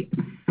the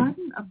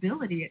sudden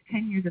ability at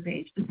 10 years of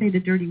age to say the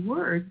dirty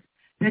words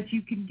that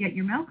you can get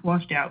your mouth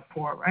washed out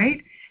for,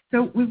 right?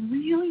 So we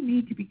really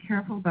need to be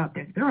careful about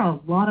this. There are a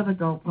lot of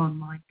adults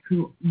online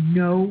who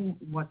know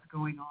what's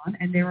going on,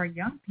 and there are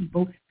young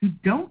people who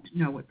don't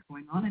know what's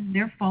going on, and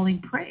they're falling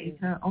prey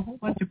to a whole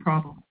bunch of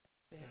problems.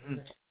 Mm-hmm.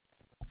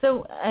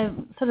 So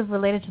sort of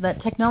related to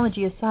that,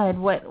 technology aside,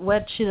 what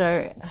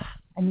should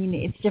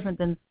it's different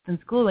than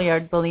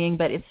schoolyard bullying,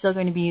 but it's still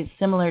going to be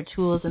similar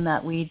tools in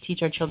that we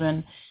teach our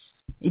children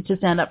to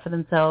stand up for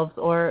themselves.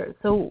 Or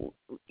so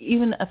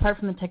even apart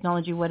from the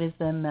technology, what is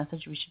the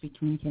message we should be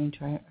communicating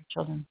to our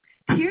children?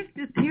 Here's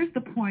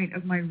the point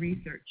of my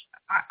research.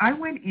 I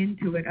went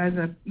into it as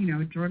a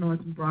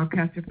journalist and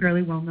broadcaster,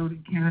 fairly well known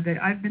in Canada.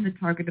 I've been the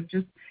target of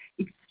just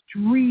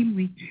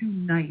extremely too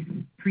nice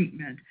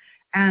treatment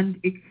and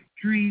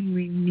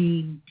extremely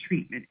mean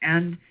treatment.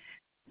 And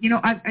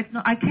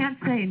I can't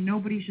say, and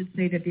nobody should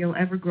say that they'll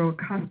ever grow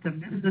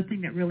accustomed. This is the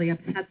thing that really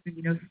upsets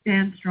me.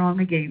 Stand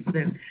strong against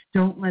this.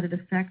 Don't let it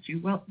affect you.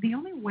 Well, the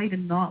only way to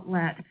not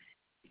let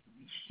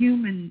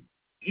human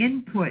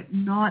input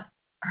not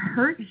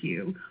hurt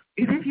you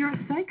is if you're a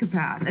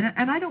psychopath.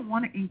 And I don't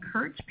want to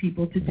encourage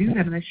people to do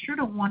that. And I sure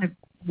don't want to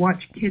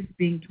watch kids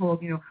being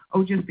told,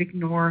 just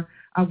ignore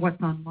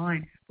what's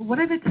online. But what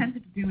I've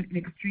attempted to do in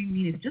extreme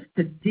mean is just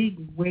to dig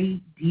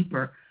way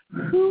deeper.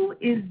 Who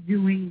is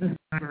doing the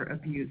cyber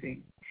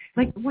abusing?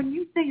 Like when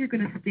you say you're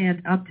going to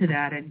stand up to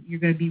that and you're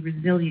going to be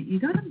resilient, you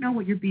got to know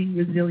what you're being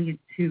resilient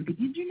to. The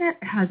internet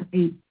has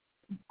a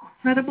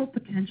incredible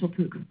potential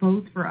to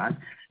expose for us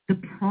the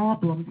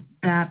problems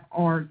that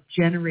are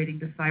generating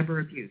the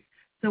cyber abuse.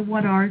 So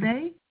what are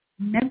they?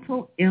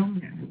 Mental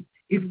illness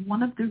is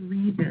one of the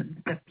reasons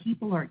that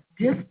people are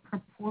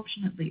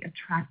disproportionately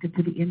attracted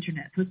to the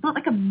internet. So it's not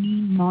like a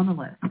mean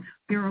monolith.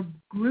 There are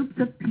groups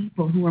of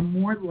people who are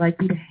more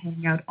likely to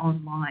hang out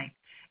online.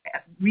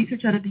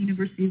 Research out of the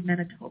University of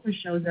Manitoba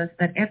shows us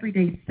that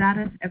everyday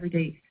sadists,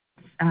 everyday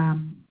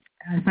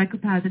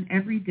psychopaths, and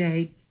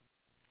everyday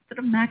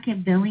sort of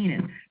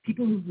Machiavellianists,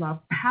 people who love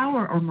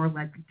power are more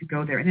likely to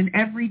go there. And an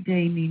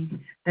everyday means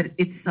that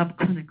it's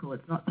subclinical.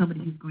 It's not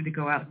somebody who's going to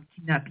go out and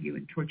kidnap you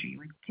and torture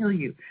you and kill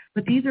you.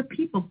 But these are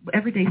people,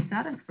 everyday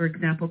sadists, for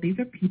example, these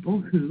are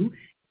people who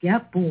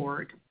get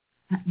bored.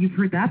 You've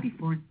heard that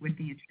before with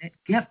the internet.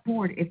 Get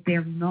bored if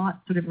they're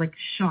not sort of like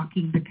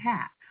shocking the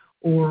cat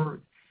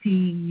or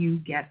seeing you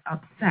get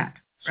upset,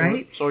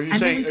 right? So are you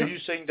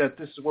saying that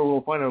this is where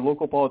we'll find our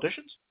local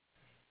politicians?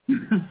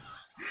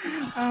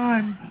 Oh,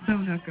 I'm so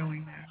not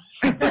going there.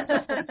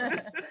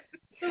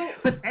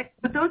 But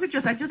those are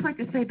just, I'd just like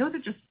to say, those are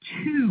just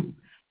two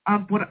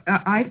of what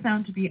I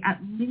found to be at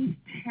least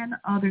 10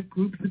 other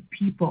groups of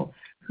people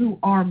who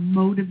are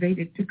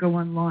motivated to go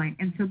online.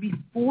 And so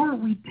before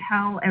we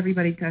tell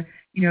everybody to,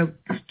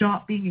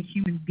 stop being a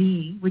human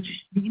being, which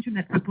the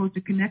internet's supposed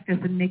to connect us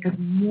and make us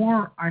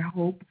more, I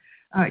hope,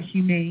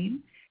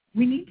 humane,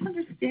 we need to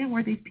understand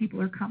where these people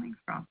are coming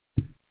from.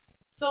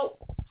 So,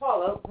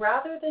 Paula,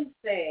 rather than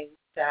saying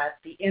that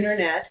the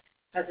internet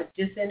has a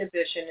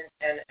disinhibition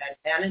and an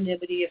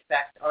anonymity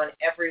effect on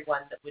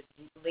everyone that would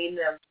lean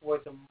them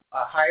towards a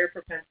higher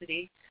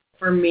propensity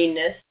for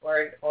meanness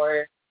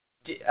or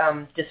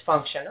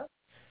dysfunction,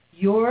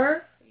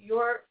 your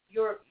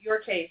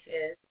case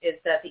is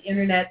that the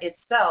internet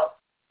itself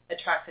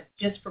attracts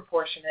a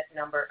disproportionate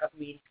number of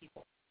mean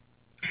people.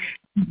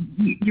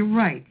 You're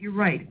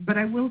right. But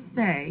I will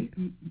say,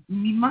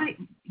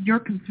 your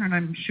concern,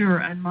 I'm sure,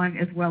 and mine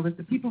as well, is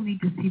that people need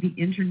to see the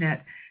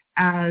internet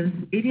as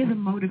it is a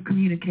mode of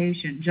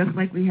communication, just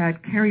like we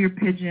had carrier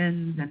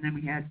pigeons, and then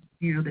we had,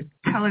 the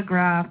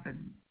telegraph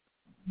and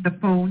the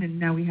phone, and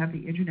now we have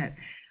the internet.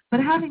 But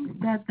having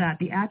said that,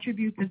 the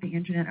attributes of the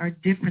internet are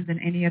different than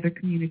any other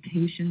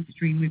communication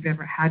stream we've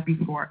ever had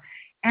before.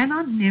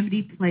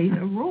 Anonymity plays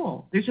a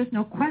role. There's just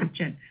no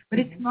question. But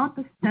it's not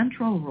the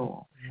central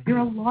role. There are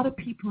a lot of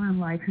people in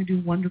life who do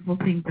wonderful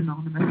things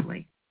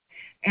anonymously.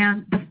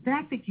 And the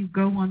fact that you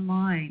go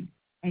online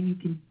and you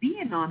can be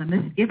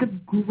anonymous is a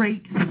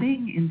great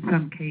thing in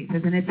some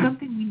cases, and it's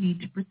something we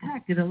need to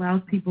protect. It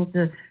allows people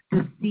to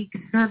seek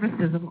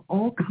services of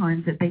all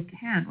kinds that they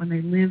can when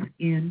they live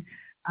in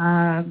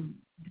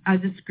a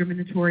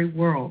discriminatory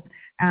world.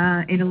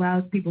 It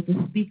allows people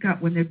to speak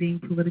up when they're being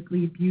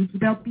politically abused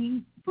without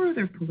being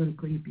further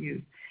politically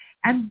abused.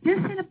 And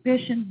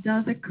disinhibition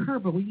does occur,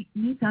 but we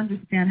need to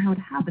understand how it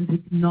happens.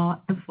 It's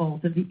not the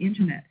fault of the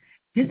internet.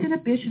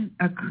 Disinhibition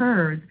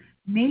occurs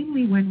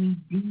mainly when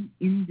we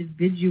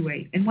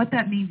de-individuate. And what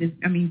that means is,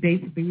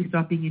 basically we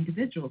stop being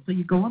individuals. So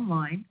you go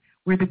online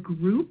where the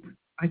group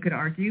I could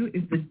argue,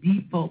 is the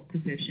default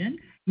position.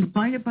 You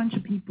find a bunch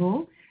of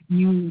people,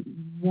 you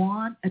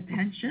want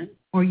attention,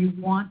 or you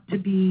want to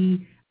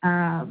be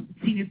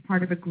seen as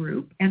part of a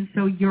group, and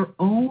so your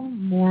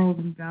own morals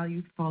and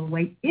values fall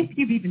away if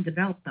you've even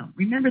developed them.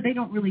 Remember, they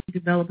don't really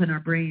develop in our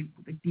brains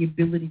like the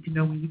ability to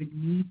know we even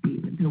need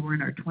these until we're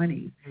in our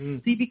 20s.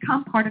 So you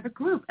become part of a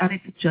group, and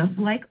it's just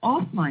like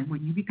offline.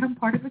 When you become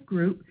part of a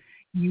group,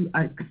 you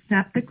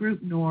accept the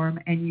group norm,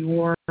 and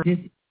you're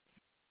just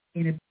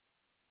in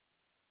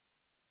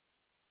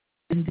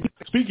a...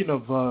 Speaking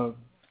of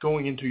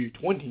going into your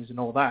 20s and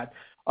all that,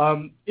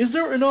 is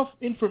there enough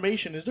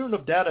information, is there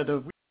enough data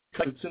to,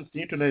 since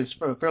the internet is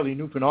a fairly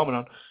new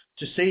phenomenon,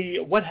 to say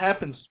what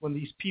happens when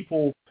these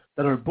people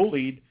that are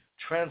bullied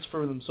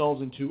transfer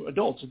themselves into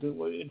adults,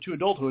 into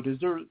adulthood? Is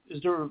there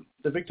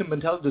the victim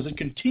mentality? Does it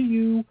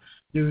continue?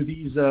 Do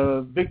these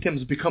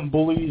victims become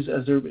bullies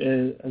as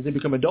they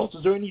become adults?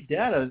 Is there any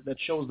data that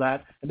shows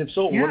that? And if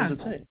so, what does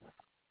it say?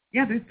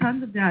 Yeah, there's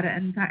tons of data,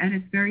 and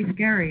it's very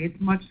scary. It's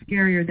much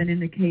scarier than in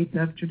the case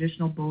of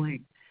traditional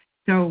bullying.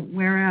 So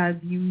whereas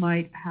you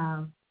might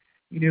have,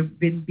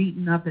 been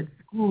beaten up at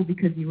school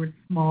because you were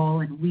small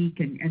and weak,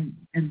 and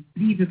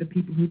these are the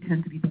people who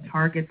tend to be the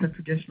targets of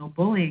traditional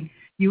bullying,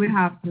 you would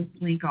have to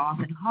slink off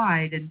and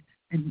hide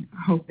and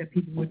hope that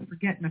people would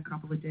forget in a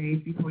couple of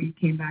days before you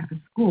came back to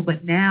school.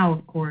 But now,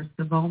 of course,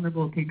 the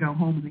vulnerable can go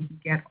home and they can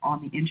get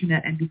on the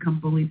internet and become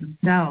bullies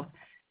themselves.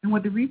 And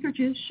what the research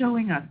is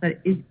showing us that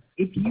is,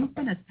 if you've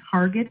been a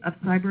target of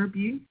cyber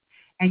abuse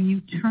and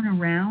you turn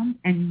around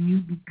and you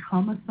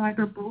become a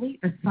cyber bully,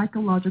 the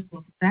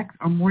psychological effects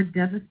are more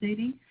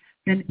devastating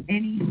than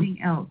anything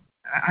else,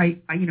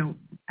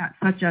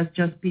 such as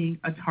just being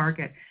a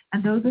target.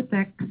 And those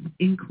effects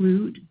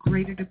include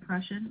greater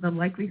depression, the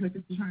likelihood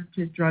to turn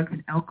to drugs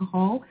and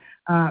alcohol,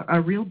 a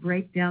real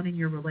breakdown in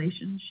your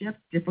relationships,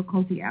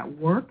 difficulty at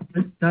work.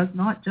 This does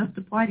not just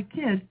apply to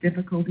kids,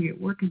 difficulty at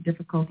work and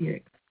difficulty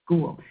at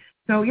school.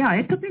 So, yeah,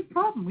 it's a big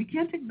problem. We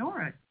can't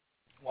ignore it.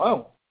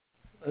 Wow.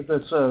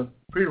 That's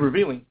pretty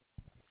revealing.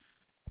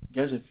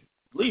 Guys, if you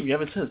believe you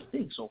haven't said a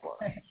thing so far.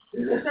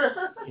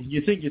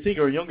 You think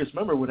our youngest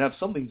member would have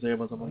something to say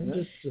about something like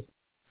that? Just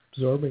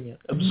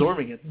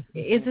absorbing it.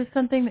 Is this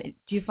something that,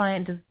 do you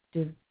find,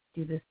 do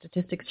the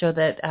statistics show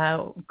that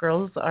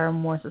girls are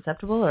more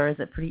susceptible, or is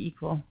it pretty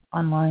equal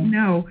online?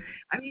 No.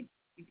 I mean,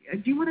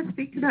 do you want to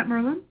speak to that,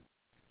 Merlyn?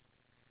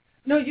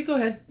 No, you go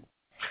ahead.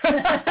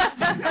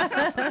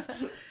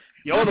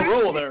 You're on a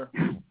roll there.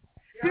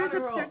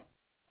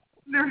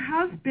 There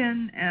has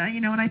been,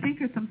 and I think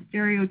there's some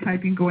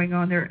stereotyping going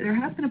on there. There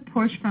has been a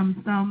push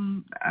from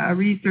some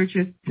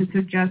researchers to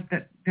suggest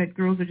that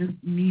girls are just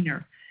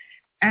meaner.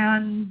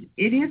 And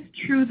it is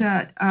true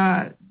that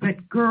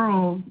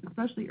girls,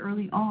 especially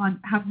early on,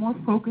 have more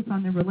focus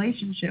on their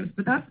relationships.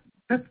 But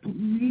that's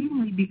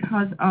mainly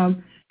because of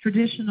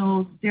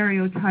traditional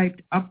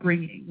stereotyped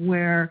upbringing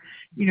where,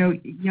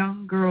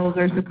 young girls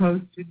are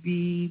supposed to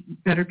be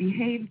better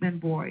behaved than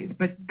boys,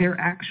 but they're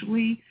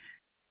actually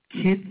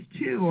kids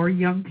too, or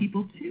young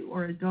people too,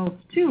 or adults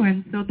too.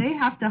 And so they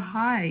have to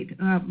hide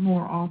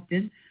more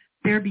often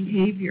their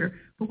behavior.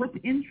 But what's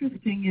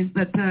interesting is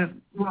that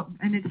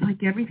and it's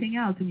like everything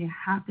else, and you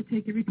have to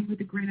take everything with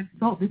a grain of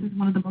salt. This is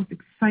one of the most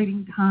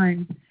exciting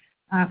times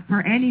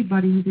for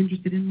anybody who's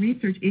interested in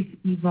research. It's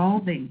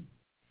evolving.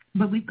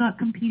 But we've got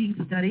competing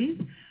studies,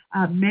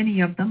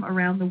 many of them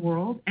around the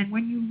world. And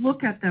when you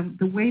look at them,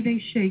 the way they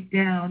shake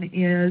down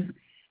is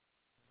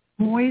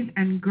boys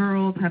and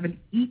girls have an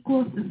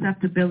equal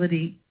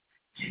susceptibility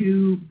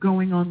to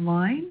going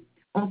online,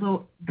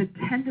 although the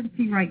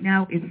tendency right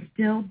now is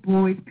still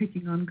boys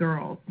picking on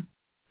girls.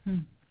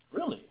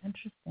 Really?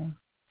 Interesting.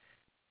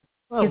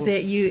 Well,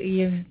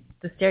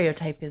 the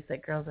stereotype is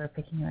that girls are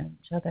picking on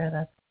each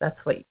other. That's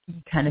what you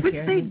kind of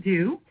hear. Which they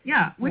do,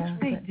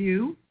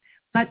 do.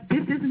 But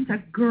this isn't a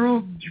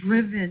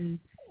girl-driven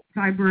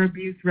cyber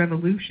abuse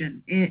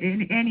revolution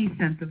in any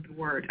sense of the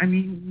word. I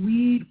mean,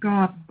 we've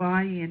got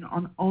buy-in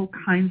on all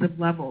kinds of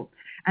levels.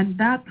 And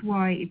that's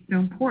why it's so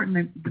important,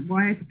 and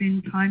why I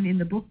spend time in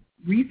the book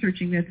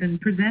researching this and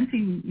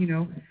presenting,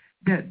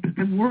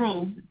 the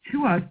world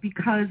to us,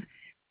 because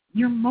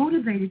you're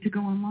motivated to go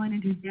online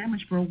and do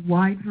damage for a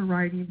wide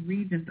variety of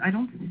reasons. I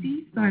don't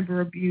see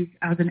cyber abuse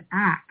as an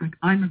act, like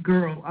I'm a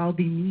girl, I'll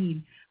be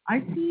mean.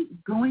 I see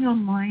going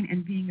online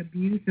and being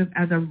abusive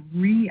as a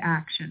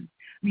reaction.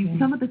 I mean,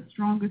 some of the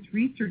strongest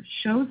research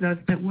shows us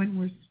that when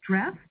we're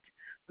stressed,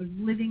 we're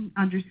living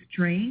under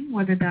strain,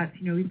 whether that's,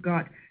 we've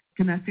got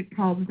domestic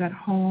problems at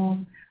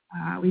home,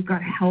 we've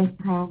got health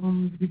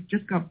problems, we've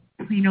just got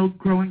plain old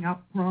growing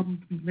up problems,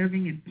 we're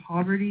living in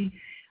poverty,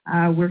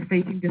 we're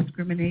facing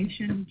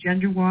discrimination,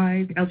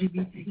 gender-wise,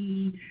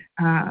 LGBT,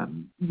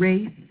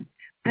 race,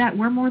 that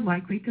we're more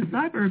likely to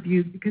cyber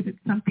abuse because it's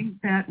something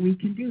that we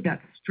can do,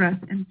 that's stress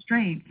and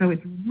strain. So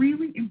it's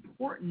really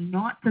important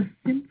not to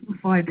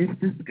simplify this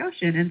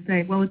discussion and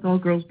say, well, it's all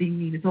girls being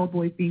mean, it's all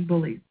boys being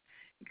bullies,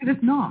 because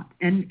it's not.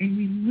 And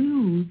we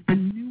lose the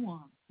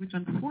nuance, which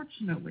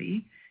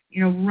unfortunately,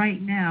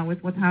 right now is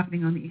what's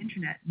happening on the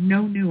internet.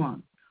 No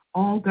nuance.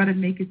 all got to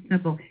make it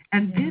simple.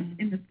 And this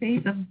in the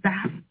face of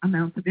vast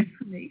amounts of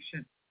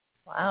information.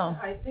 Wow.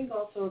 I think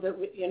also that,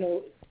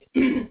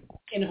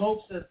 in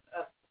hopes of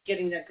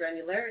getting that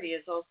granularity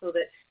is also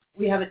that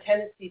we have a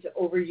tendency to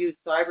overuse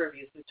cyber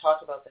abuse. We've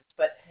talked about this,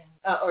 but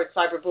or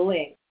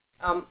cyberbullying.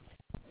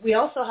 We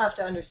also have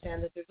to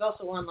understand that there's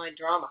also online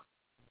drama.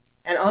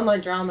 And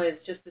online drama is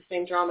just the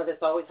same drama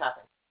that's always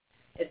happened.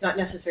 It's not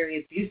necessarily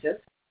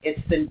abusive. It's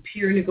the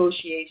pure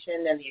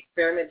negotiation and the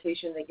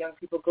experimentation that young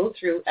people go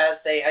through as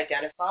they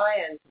identify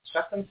and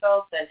construct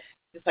themselves and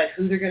decide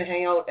who they're going to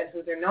hang out and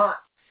who they're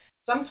not.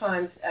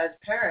 Sometimes, as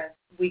parents,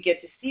 we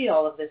get to see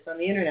all of this on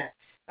the internet.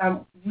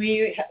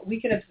 We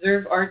can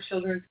observe our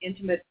children's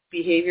intimate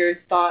behaviors,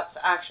 thoughts,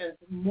 actions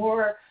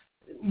more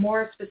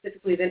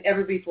specifically than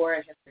ever before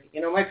in history.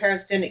 My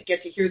parents didn't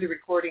get to hear the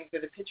recordings or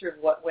the picture of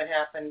what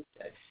happened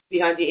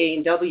behind the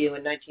A&W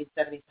in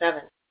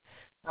 1977.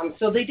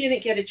 So they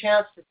didn't get a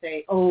chance to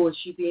say, oh, is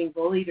she being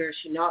bullied or is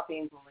she not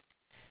being bullied?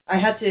 I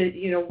had to,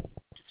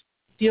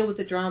 deal with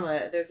the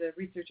drama. There's a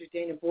researcher,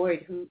 Dana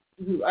Boyd, who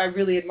I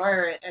really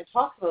admire and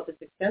talks about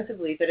this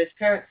extensively, that as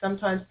parents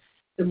sometimes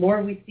the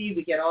more we see,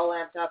 we get all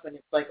amped up and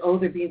it's like, oh,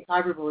 they're being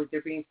cyberbullied,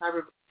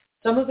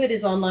 Some of it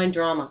is online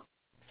drama.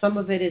 Some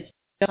of it is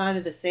kind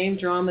of the same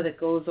drama that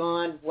goes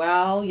on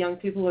while young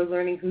people are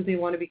learning who they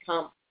want to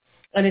become.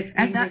 Go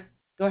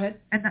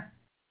ahead.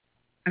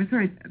 I'm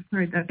sorry.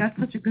 That's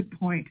such a good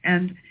point.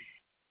 And,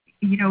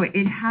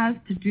 it has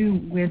to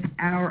do with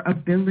our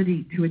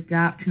ability to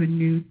adapt to a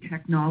new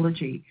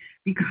technology,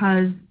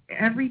 because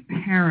every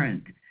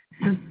parent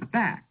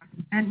suspects,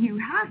 and you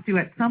have to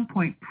at some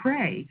point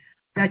pray,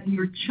 that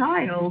your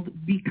child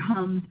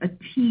becomes a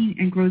teen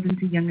and grows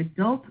into young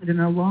adulthood,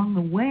 and along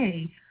the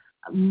way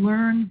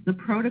learns the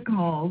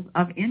protocols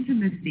of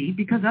intimacy,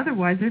 because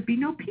otherwise there'd be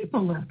no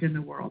people left in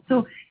the world.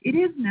 So it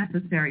is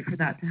necessary for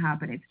that to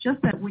happen. It's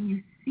just that when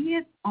you see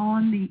it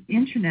on the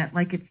internet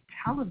like it's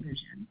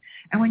television,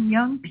 and when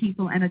young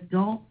people and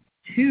adults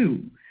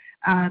too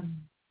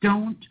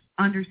don't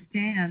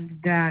understand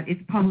that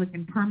it's public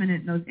and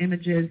permanent, and those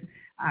images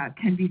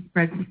can be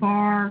spread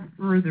far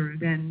further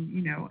than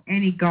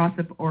any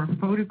gossip or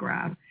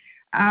photograph,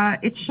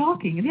 it's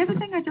shocking. And the other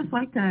thing I just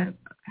like to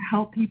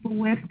help people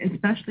with,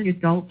 especially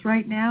adults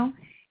right now,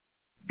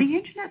 the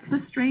internet's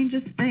the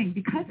strangest thing,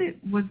 because it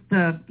was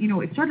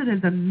it started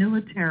as a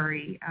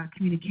military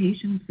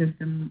communication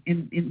system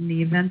in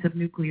the event of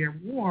nuclear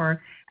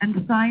war,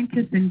 and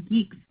scientists and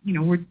geeks,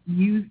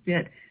 used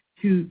it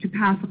to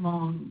pass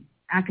along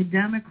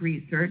academic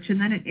research,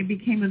 and then it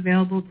became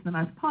available to the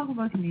mass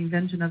public and the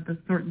invention of the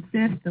sort and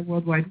sift, the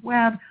World Wide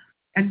Web.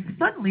 And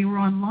suddenly we're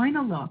online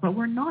a lot, but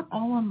we're not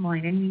all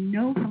online. And we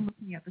know from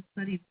looking at the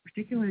studies,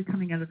 particularly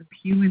coming out of the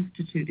Pew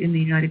Institute in the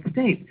United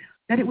States,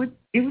 that it was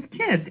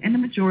kids, and the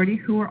majority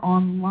who are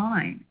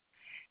online.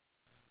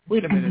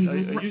 Wait a minute.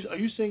 Are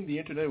you saying the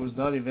internet was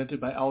not invented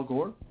by Al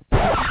Gore?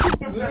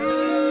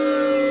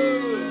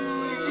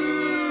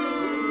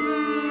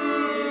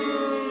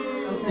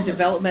 The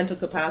developmental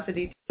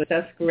capacity to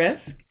assess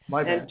risk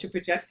and to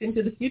project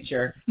into the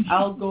future.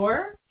 Al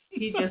Gore,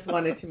 he just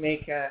wanted to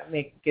make a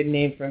good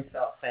name for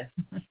himself, and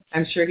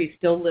I'm sure he's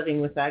still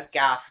living with that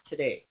gaffe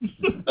today.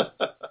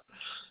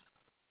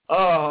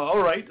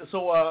 All right.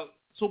 So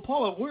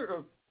Paula,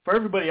 for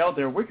everybody out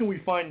there, where can we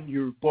find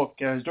your book?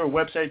 Is there a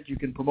website you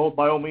can promote?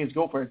 By all means,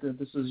 go for it.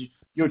 This is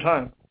your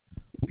time.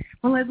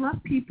 Well, I'd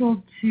love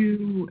people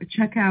to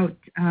check out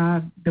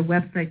the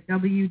website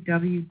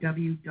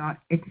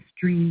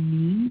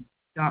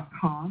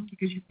www.extrememeans.com,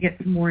 because you can get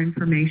some more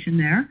information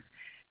there.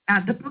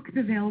 The book is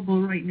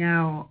available right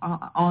now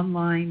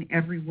online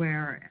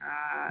everywhere,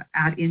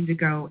 at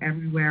Indigo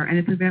everywhere, and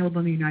it's available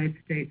in the United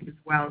States as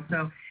well.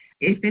 So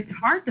if it's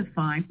hard to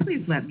find,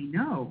 please let me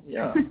know.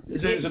 Yeah.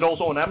 Is it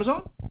also on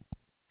Amazon?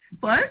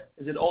 What?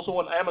 Is it also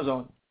on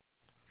Amazon?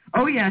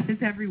 Oh, yes,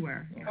 it's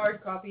everywhere.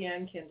 Hard copy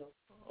and Kindle.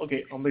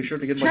 Okay, I'll make sure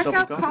to get myself a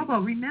copy. Check out Kobo.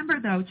 Remember,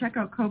 though, check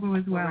out Kobo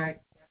as well. Right.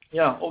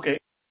 Yeah, okay.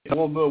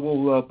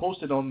 We'll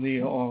post it on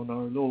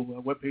our little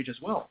webpage as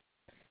well.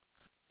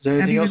 Is there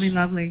anything That'd be else? really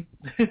lovely.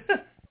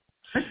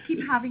 Let's keep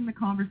having the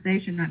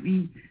conversation. I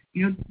mean,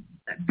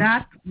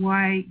 that's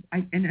why,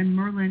 and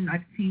Merlyn,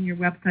 I've seen your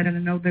website and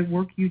I know the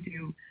work you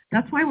do.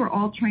 That's why we're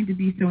all trying to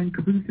be so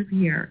inclusive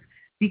here,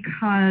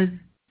 because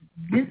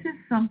this is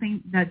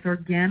something that's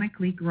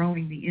organically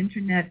growing. The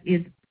internet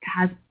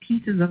has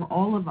pieces of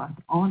all of us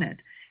on it.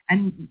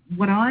 And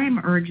what I'm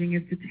urging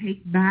is to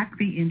take back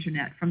the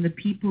internet from the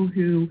people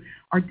who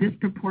are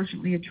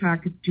disproportionately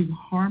attracted to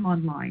harm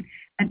online.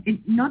 And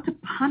not to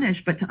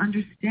punish, but to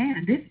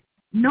understand this.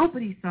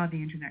 Nobody saw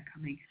the internet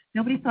coming.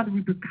 Nobody saw the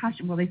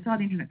repercussion. Well, they saw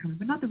the internet coming,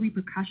 but not the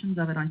repercussions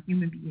of it on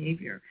human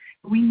behavior.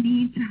 We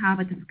need to have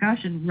a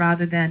discussion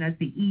rather than, as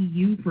the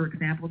EU, for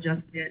example,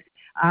 just did,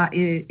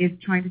 is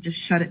trying to just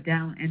shut it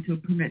down and to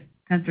permit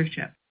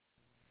censorship.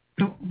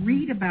 So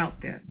read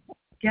about this.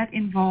 Get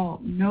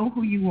involved. Know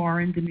who you are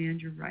and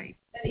demand your rights.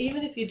 And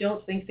even if you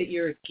don't think that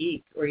you're a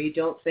geek, or you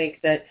don't think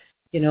that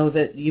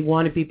that you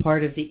want to be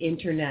part of the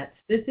internet,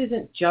 this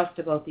isn't just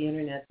about the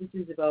internet. This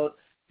is about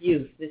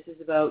youth. This is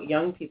about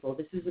young people.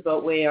 This is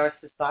about way our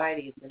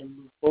society is going to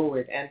move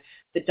forward. And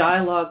the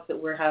dialogues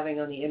that we're having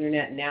on the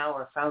internet now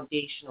are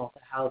foundational to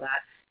how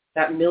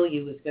that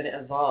milieu is going to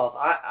evolve.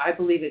 I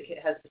believe it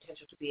has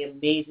potential to be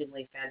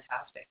amazingly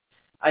fantastic.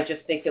 I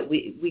just think that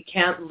we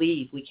can't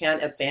leave. We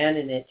can't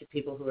abandon it to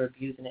people who are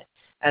abusing it.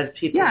 As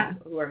people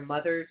who are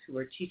mothers, who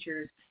are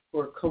teachers, who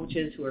are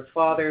coaches, who are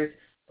fathers,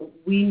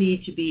 we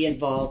need to be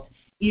involved,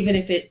 even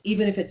if it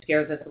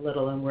scares us a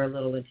little and we're a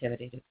little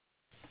intimidated.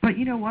 But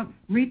you know what?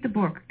 Read the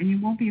book, and you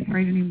won't be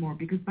afraid anymore,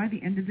 because by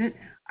the end of it,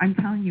 I'm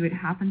telling you, it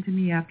happened to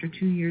me after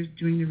 2 years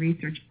doing the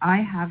research.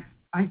 I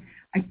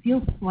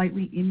feel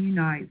slightly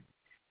immunized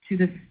to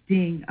the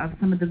sting of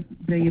some of the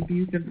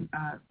abusive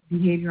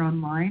behavior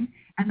online,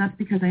 and that's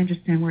because I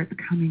understand where it's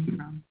coming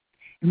from.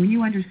 And when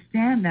you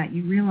understand that,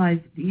 you realize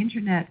the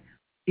internet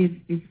is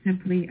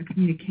simply a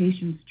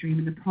communication stream,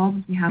 and the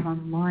problems we have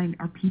online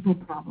are people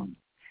problems.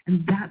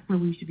 And that's where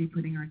we should be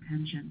putting our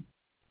attention.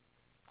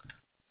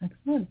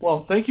 Excellent.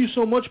 Well, thank you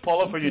so much,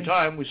 Paula, for your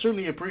time. We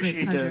certainly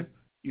appreciate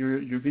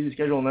your busy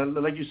schedule. And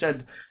like you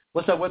said,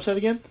 what's that website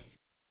again?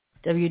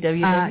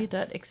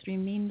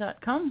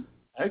 www.extrememean.com.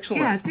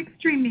 Excellent. Yeah, it's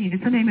Extreme Mean.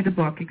 It's the name of the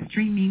book,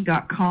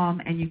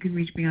 extrememean.com, and you can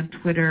reach me on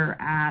Twitter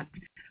at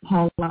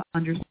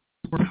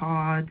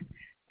Paula_Todd.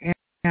 And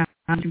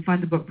you can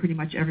find the book pretty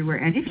much everywhere.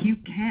 And if you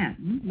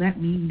can, let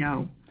me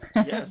know.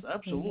 Yes,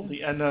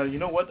 absolutely. And you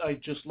know what? I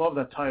just love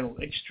that title,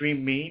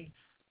 Extreme Mean.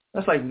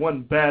 That's like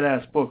one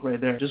badass book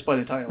right there, just by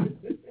the title.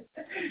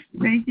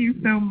 Thank you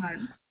so much.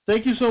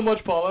 Thank you so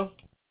much, Paula.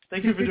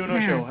 Thank you for doing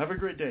our show. Have a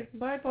great day.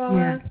 Bye, Paula.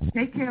 Yeah.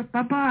 Take care.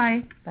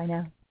 Bye-bye. Bye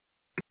now.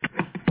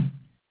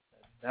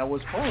 That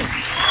was Paula.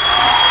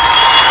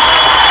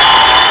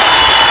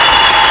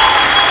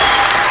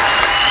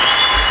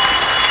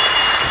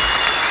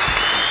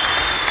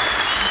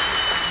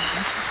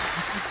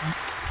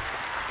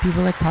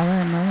 People like Paula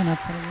and Merlyn are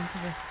putting into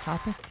this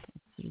topic.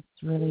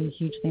 It's really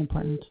hugely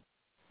important.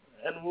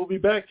 And we'll be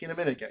back in a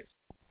minute, guys.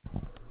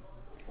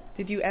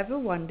 Did you ever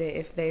wonder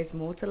if there's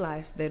more to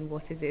life than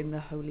what is in the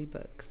holy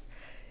books?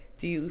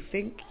 Do you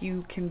think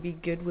you can be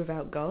good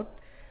without God?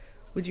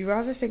 Would you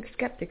rather think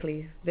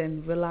skeptically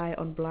than rely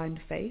on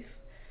blind faith?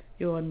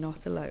 You are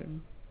not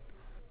alone.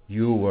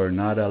 You are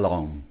not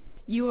alone.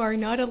 You are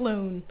not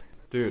alone.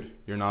 Dude,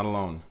 you're not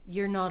alone.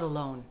 You're not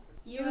alone.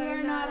 You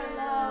are not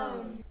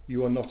alone.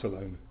 You are not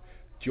alone.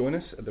 Join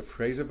us at the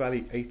Fraser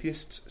Valley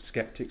Atheists,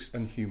 Skeptics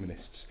and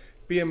Humanists.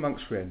 Be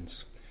amongst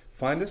friends.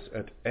 Find us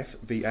at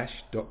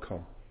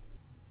fvash.com.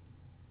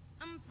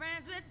 I'm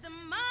friends with the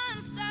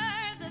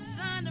monster that's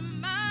under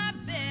my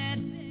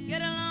bed.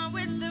 Get along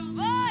with the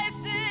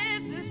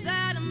voices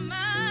inside of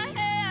my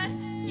head.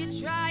 You're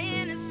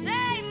trying to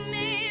save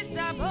me.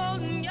 Stop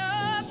holding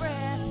your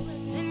breath.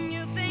 And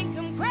you think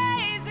I'm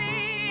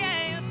crazy.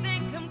 Yeah, you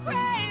think I'm crazy.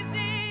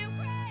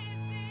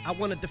 I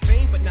wanted the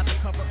fame, but not the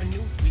cover of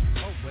Newsweek.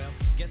 Oh well,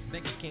 guess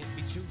beggars can't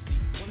be choosy.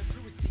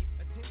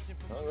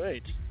 All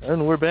right,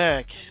 and we're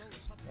back.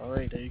 All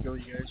right, there you go,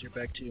 you guys. You're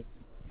back too.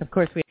 Of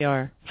course we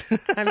are.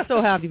 I'm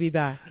so happy to be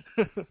back.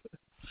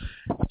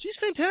 She's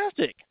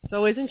fantastic.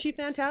 So isn't she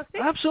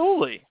fantastic?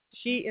 Absolutely.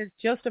 She is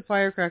just a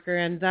firecracker,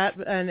 and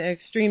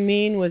Extreme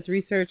Mean was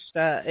researched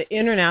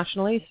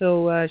internationally.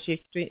 So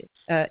she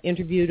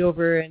interviewed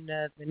over in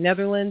the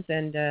Netherlands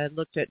and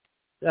looked at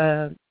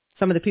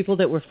some of the people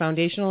that were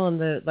foundational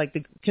and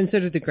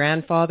considered the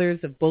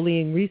grandfathers of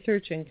bullying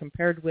research, and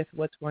compared with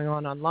what's going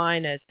on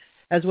online as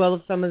well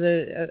as some of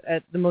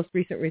the most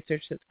recent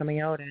research that's coming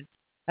out, and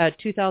a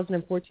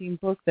 2014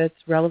 book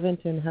that's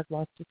relevant and has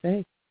lots to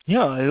say.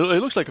 Yeah,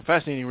 it looks like a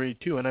fascinating read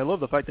too, and I love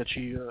the fact that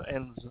she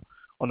ends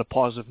on a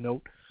positive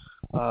note,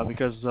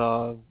 because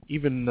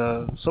even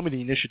some of the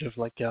initiatives,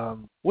 like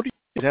what do you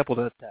example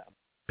that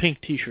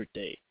Pink T-shirt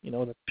Day? You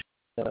know,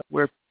 the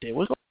wear day.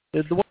 What's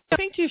the one?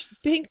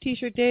 Pink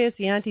T-shirt Day is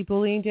the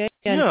anti-bullying day,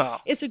 and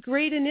it's a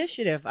great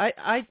initiative.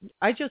 I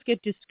just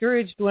get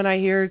discouraged when I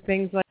hear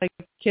things like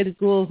kids at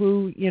school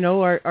who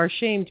are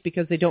shamed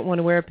because they don't want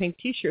to wear a pink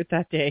T-shirt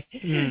that day,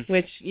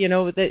 which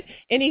that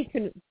any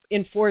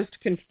enforced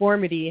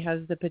conformity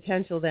has the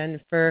potential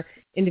then for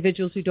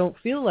individuals who don't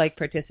feel like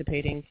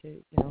participating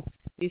to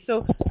be.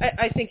 So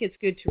I think it's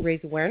good to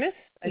raise awareness.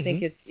 I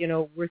think it's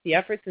worth the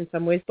efforts in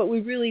some ways, but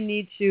we really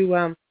need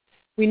to.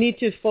 We need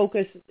to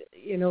focus,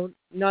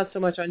 not so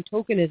much on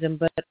tokenism,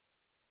 but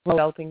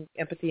developing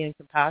empathy and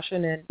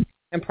compassion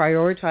and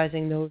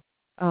prioritizing those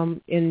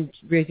in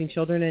raising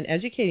children and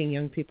educating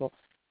young people.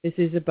 This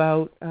is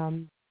about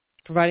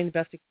providing the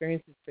best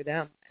experiences for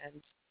them.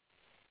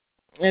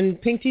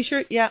 And Pink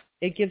T-shirt,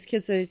 it gives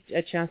kids a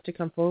chance to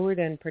come forward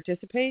and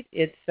participate.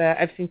 It's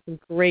I've seen some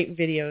great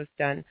videos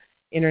done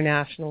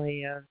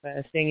internationally of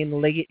singing the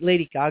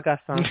Lady Gaga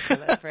song, for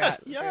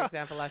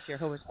example, last year.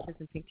 Who was kids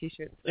in pink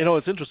T-shirts?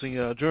 It's interesting.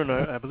 During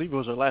I believe it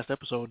was our last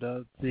episode,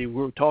 they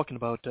were talking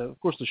about. Of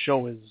course, the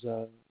show is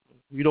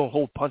we don't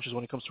hold punches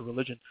when it comes to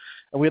religion,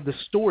 and we had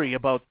this story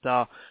about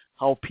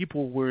how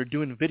people were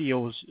doing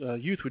videos,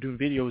 youth were doing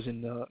videos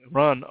in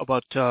Iran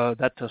about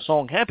that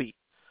song "Happy,"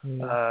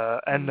 and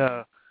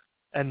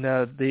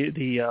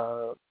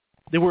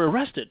the they were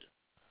arrested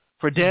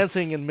for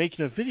dancing and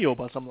making a video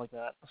about something like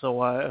that.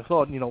 So I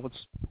thought,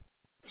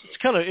 it's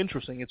kind of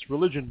interesting. It's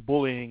religion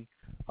bullying.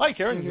 Hi,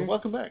 Karen. You're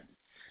welcome back.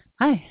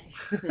 Hi.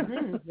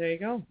 There you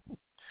go.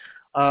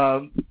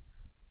 A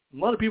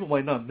lot of people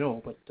might not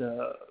know, but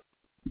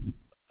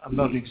I'm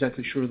not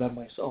exactly sure of that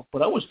myself.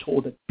 But I was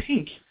told that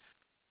pink,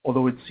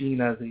 although it's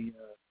seen as a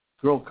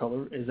girl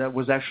color,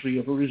 was actually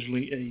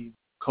originally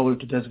a color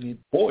to designate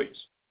boys.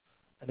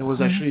 And it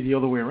was actually the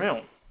other way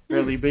around.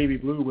 Apparently baby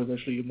blue was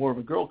actually more of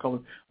a girl color.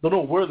 I don't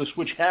know where the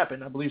switch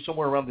happened. I believe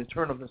somewhere around the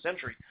turn of the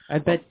century. I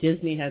bet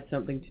Disney had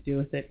something to do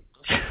with it.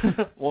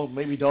 Well,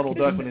 maybe Donald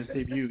Duck when his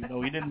debut.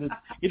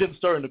 He didn't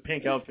start in a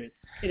pink outfit.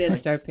 He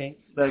didn't start pink.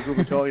 That's what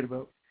we're talking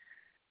about.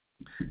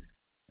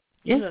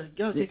 Yes. You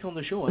gotta take on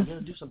the show. I'm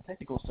gonna do some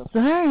technical stuff.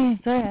 Sorry,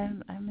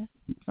 I missed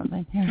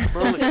something here.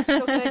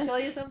 So can I tell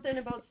you something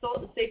about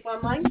Safe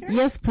Online, Karen?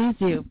 Yes, please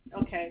do.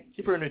 Okay.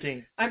 Super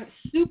entertaining. I'm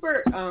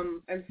super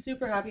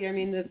happy. I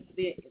mean,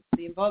 the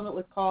involvement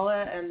with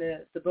Paula and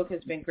the book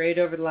has been great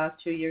over the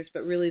last 2 years.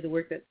 But really, the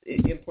work that's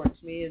important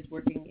to me is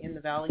working in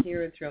the Valley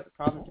here and throughout the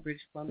province of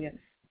British Columbia,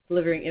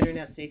 delivering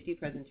internet safety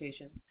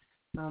presentations.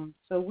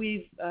 So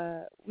we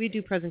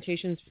do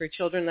presentations for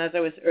children, as I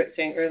was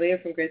saying earlier,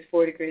 from grades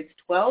 4 to grades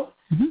 12.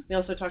 Mm-hmm. We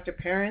also talk to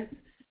parents,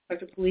 talk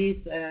to police,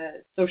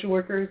 social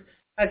workers.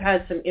 I've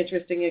had some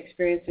interesting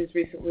experiences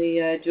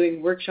recently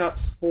doing workshops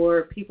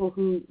for people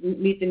who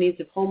meet the needs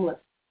of homeless,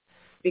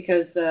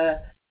 because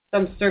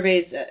some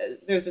surveys,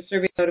 there's a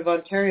survey out of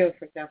Ontario,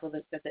 for example,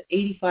 that said that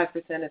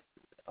 85% of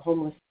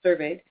homeless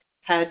surveyed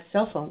had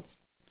cell phones.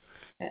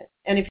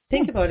 And if you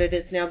think about it,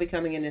 it's now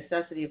becoming a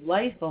necessity of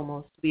life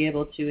almost to be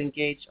able to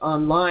engage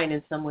online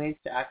in some ways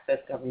to access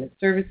government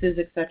services,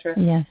 etc.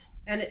 Yes.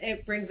 And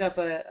it brings up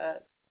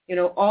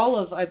all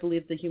of, I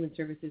believe, the human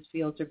services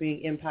fields are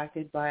being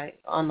impacted by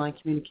online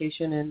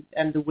communication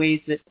and the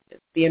ways that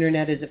the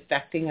internet is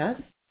affecting us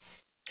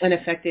and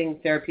affecting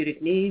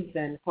therapeutic needs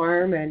and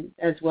harm, and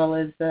as well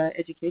as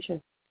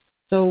education.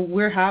 So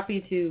we're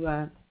happy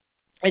to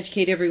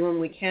educate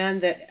everyone we can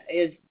that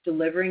is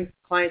delivering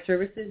client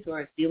services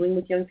or is dealing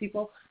with young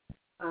people.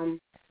 I'm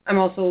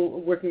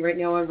also working right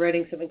now on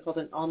writing something called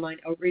an online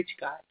outreach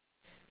guide,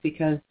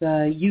 because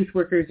youth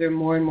workers are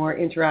more and more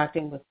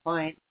interacting with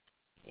clients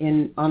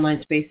in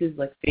online spaces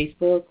like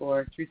Facebook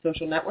or through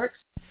social networks,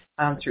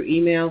 through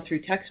email,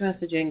 through text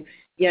messaging.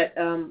 Yet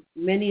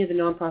many of the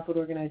nonprofit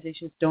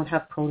organizations don't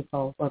have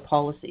protocols or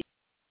policies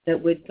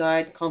that would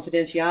guide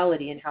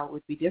confidentiality and how it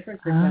would be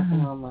different, for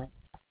example, online.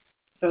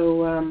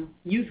 So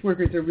youth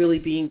workers are really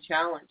being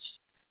challenged.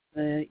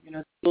 The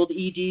old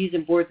EDs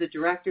and boards of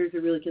directors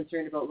are really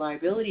concerned about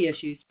liability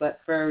issues, but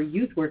for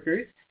youth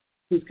workers,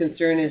 whose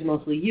concern is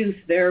mostly youth,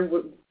 they're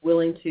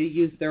willing to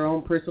use their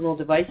own personal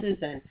devices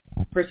and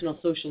personal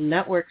social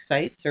network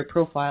sites or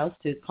profiles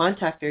to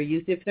contact their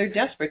youth if they're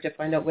desperate to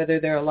find out whether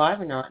they're alive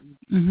or not.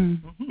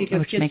 Mm-hmm. Because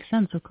which makes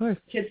sense, of course.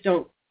 Kids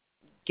don't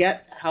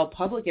get how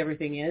public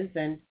everything is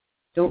and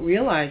don't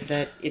realize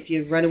that if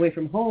you run away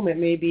from home, it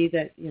may be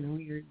that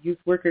your youth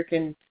worker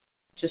can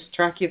just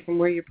track you from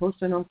where you're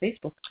posting on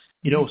Facebook.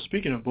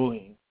 Speaking of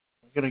bullying,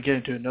 we're going to get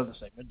into another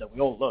segment that we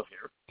all love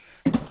here.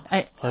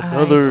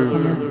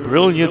 Another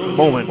brilliant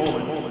moment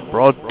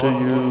brought to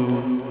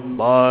you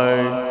by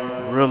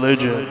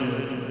religion.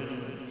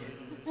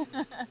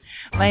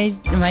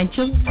 my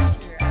children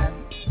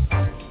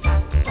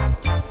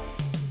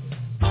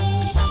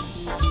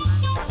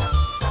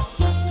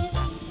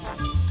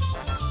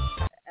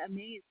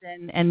amazed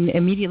and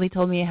immediately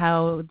told me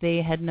how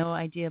they had no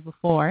idea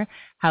before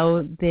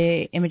how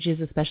the images,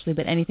 especially,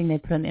 but anything they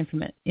put on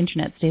the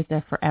internet stays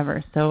there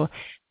forever. So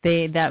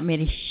that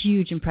made a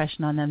huge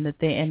impression on them,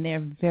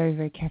 they're very,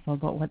 very careful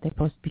about what they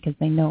post, because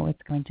they know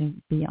it's going to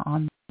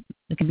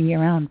be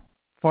around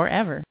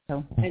forever.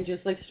 So. And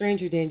just like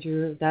stranger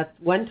danger, that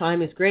one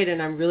time is great,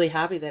 and I'm really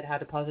happy that it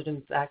had a positive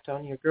impact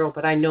on your girl.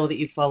 But I know that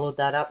you followed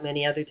that up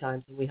many other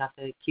times, and we have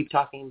to keep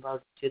talking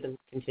about it to them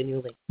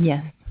continually.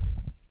 Yes.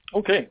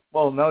 Okay.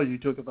 Well, now you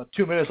took about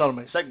 2 minutes out of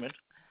my segment.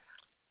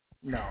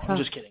 No, I'm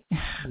just kidding.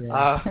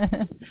 Yeah.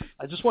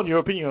 I just want your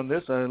opinion on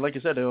this. Like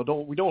I said,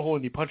 we don't hold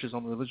any punches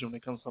on religion when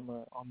it comes on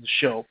the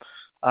show.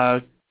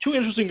 Two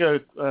interesting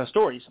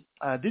stories.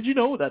 Did you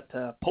know that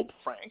Pope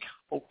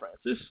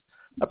Francis,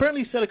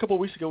 apparently said a couple of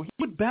weeks ago he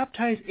would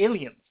baptize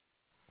aliens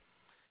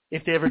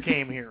if they ever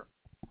came here?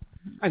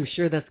 I'm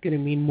sure that's going to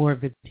mean more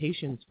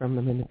visitations from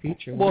them in the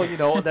future. Well,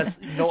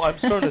 I'm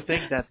starting to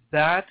think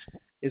that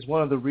is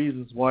one of the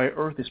reasons why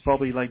Earth is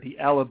probably like the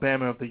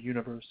Alabama of the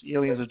universe.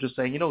 Aliens are just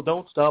saying,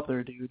 don't stop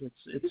there, dude.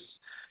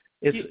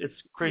 It's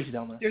crazy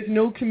down there. There's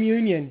no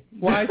communion.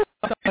 Why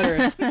stop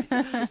Earth?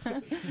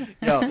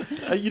 Yeah,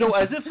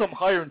 as if some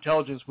higher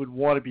intelligence would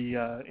want to be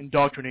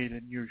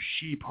indoctrinated in your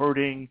sheep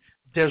herding,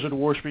 desert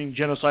worshipping,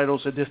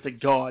 genocidal, sadistic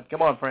God.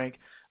 Come on, Frank.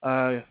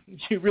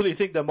 You really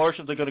think the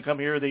Martians are going to come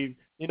here? They,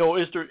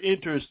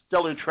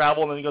 interstellar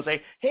travel, and they're going to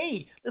say,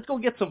 hey, let's go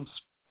get some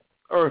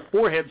or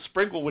forehead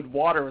sprinkled with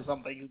water or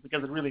something,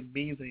 because it really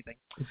means anything.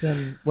 But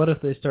then what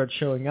if they start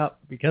showing up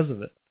because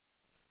of it?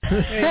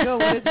 There you go.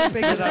 What is the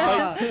big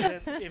draw?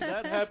 If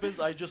that happens,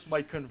 I just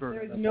might convert.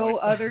 There's no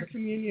other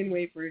communion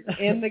wafers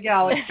in the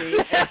galaxy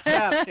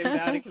except in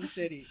Vatican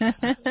City.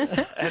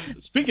 And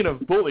speaking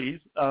of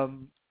bullies,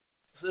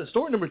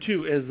 story number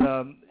 2 is,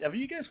 have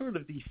you guys heard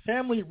of the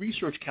Family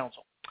Research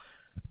Council?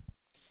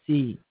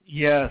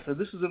 Yeah, so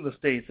this is in the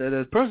States.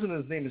 The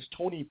president's name is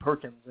Tony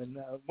Perkins. And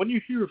when you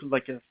hear of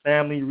like a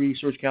Family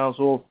Research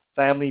Council,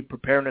 family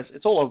preparedness,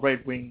 it's all a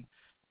right-wing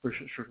for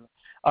sure.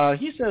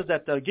 He says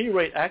that gay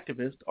rights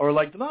activists are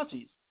like the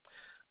Nazis.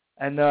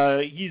 And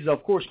he's,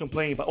 of course,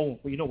 complaining about,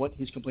 you know what?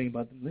 He's complaining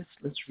about,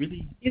 let's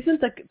really... Isn't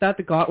that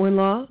the Godwin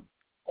law?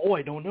 Oh,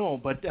 I don't know,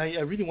 but I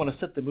really want to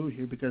set the mood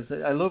here because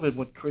I love it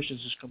when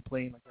Christians just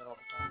complain like that all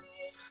the time.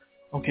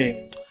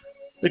 Okay,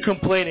 they're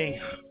complaining.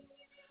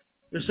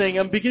 They're saying,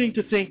 I'm beginning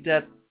to think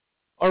that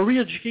our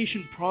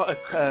re-education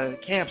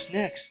camps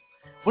next,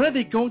 when are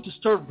they going to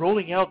start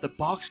rolling out the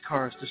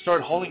boxcars to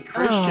start hauling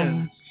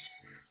Christians?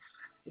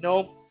 You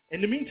know, in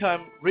the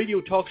meantime,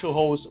 radio talk show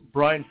host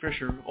Brian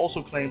Fisher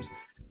also claims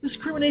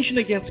discrimination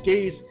against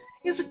gays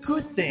is a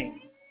good thing.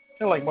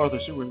 Kind of like Martha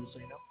Stewart would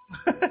say,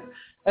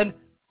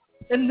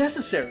 and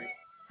necessary.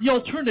 The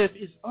alternative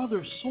is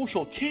other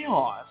social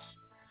chaos.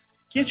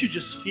 Can't you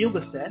just feel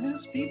the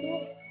sadness,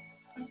 people?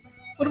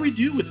 What do we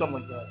do with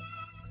something like that?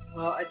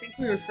 Well, I think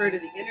we refer to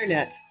the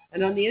Internet.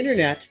 And on the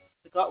Internet,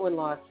 the Godwin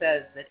law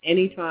says that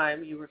any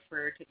time you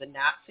refer to the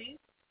Nazis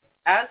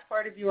as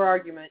part of your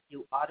argument,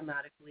 you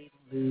automatically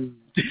lose.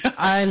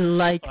 I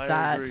like that.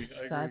 I agree.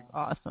 That's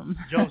awesome.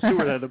 Jon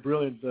Stewart had a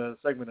brilliant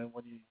segment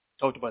when he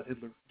talked about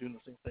Hitler doing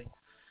the same thing.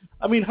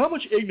 I mean, how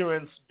much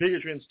ignorance,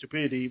 bigotry, and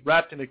stupidity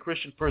wrapped in a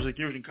Christian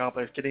persecution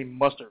complex can they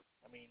muster?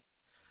 I mean,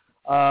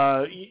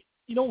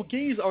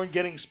 gays aren't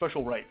getting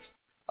special rights.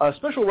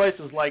 Special rights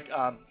is like,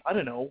 I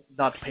don't know,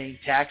 not paying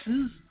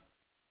taxes.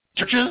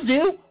 Churches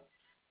do.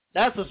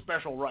 That's a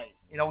special right.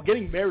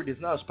 Getting married is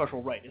not a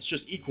special right. It's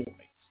just equal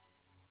rights.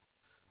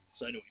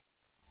 So anyway,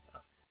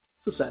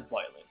 it's a sad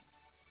violin.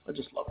 I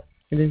just love it.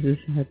 It is a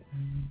sad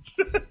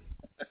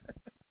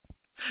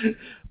violin.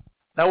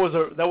 That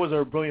was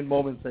our brilliant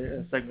moments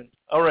segment.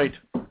 All right,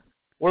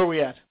 where are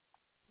we at?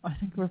 I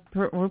think we're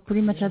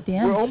pretty much at the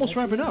end. We're almost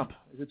wrapping up.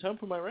 Is it time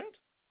for my rant?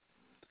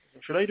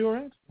 Should I do a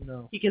rant?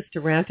 No. He gets to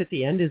rant at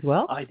the end as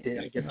well? I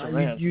did. I get to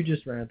rant. You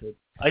just ranted.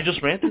 I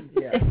just ranted?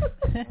 Yeah.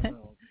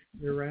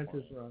 Your rant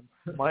is run.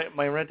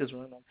 My rant is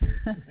run.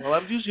 Well,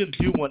 I'm just going to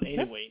do one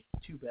anyway.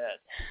 Too bad.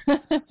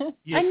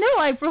 Yes. I know.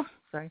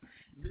 Sorry.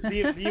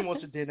 Liam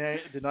wants to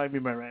deny me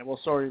my rant. Well,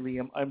 sorry,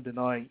 Liam. I'm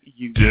denying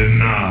you.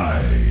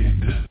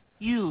 Denied.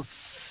 You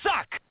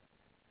suck!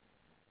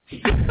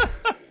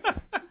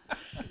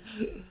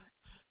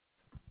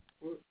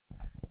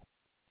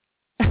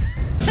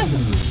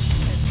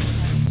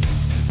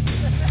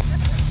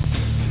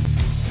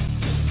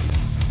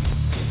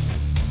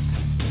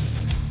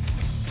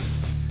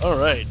 All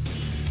right.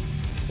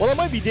 Well, I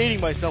might be dating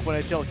myself when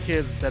I tell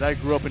kids that I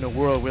grew up in a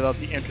world without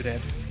the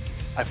internet.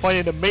 I find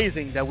it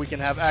amazing that we can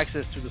have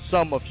access to the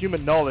sum of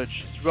human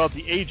knowledge throughout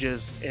the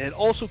ages, and it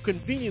also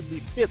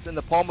conveniently fits in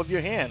the palm of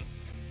your hand.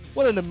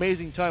 What an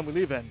amazing time we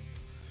live in.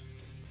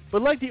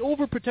 But like the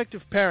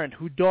overprotective parent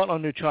who dawned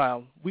on their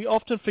child, we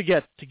often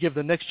forget to give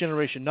the next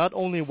generation not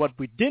only what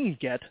we didn't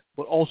get,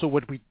 but also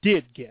what we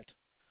did get.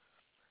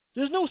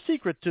 It's no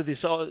secret to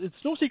this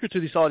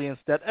audience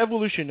that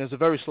evolution is a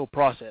very slow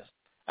process.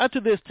 Add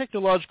to this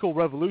technological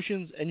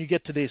revolutions, and you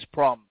get today's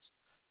problems.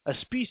 A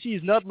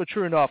species not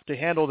mature enough to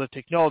handle the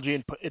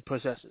technology it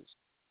possesses.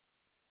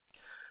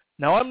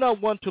 Now, I'm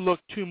not one to look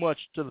too much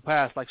to the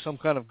past like some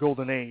kind of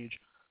golden age.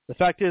 The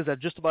fact is that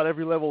just about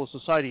every level of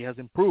society has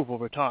improved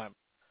over time.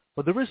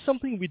 But there is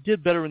something we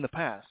did better in the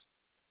past.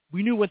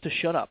 We knew when to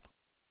shut up.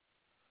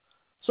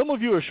 Some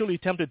of you are surely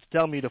tempted to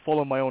tell me to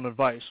follow my own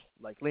advice,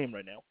 like Liam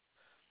right now.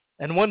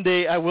 And one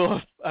day I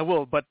will,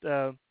 but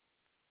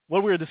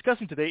what we are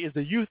discussing today is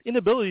the youth's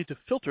inability to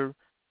filter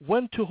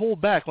when to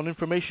hold back on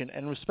information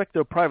and respect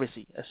their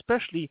privacy,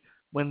 especially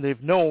when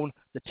they've known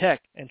the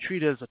tech and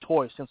treat it as a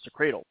toy since the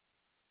cradle.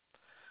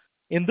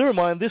 In their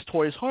mind, this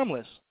toy is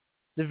harmless.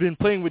 They've been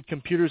playing with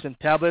computers and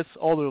tablets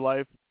all their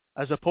life,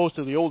 as opposed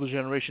to the older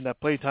generation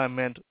that playtime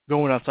meant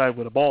going outside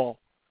with a ball.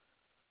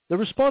 The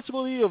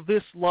responsibility of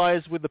this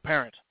lies with the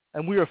parent,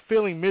 and we are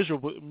failing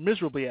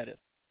miserably at it.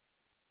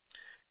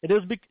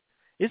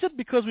 Is it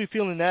because we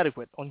feel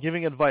inadequate on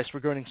giving advice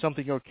regarding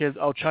something our kids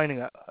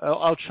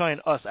outshine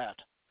us at?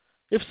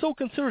 If so,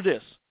 consider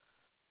this.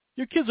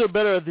 Your kids are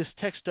better at this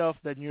tech stuff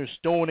than your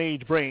Stone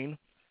Age brain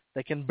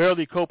that can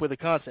barely cope with the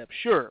concept,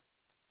 sure,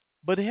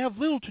 but they have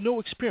little to no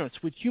experience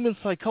with human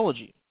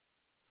psychology.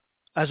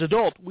 As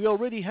adults, we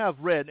already have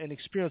read and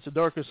experienced the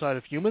darker side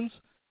of humans.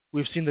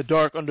 We've seen the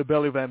dark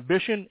underbelly of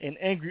ambition and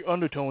angry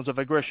undertones of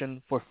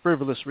aggression for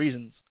frivolous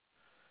reasons.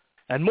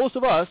 And most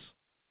of us,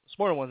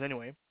 smarter ones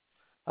anyway,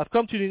 have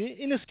come to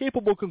the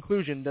inescapable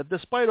conclusion that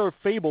despite our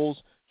fables,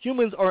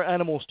 humans are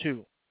animals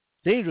too,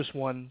 dangerous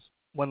ones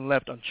when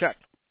left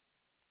unchecked.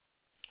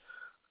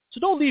 So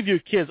don't leave your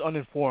kids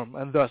uninformed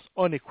and thus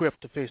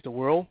unequipped to face the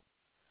world,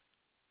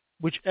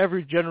 which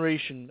every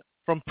generation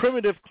From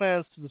primitive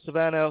clans to the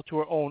savannah to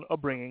our own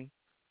upbringing,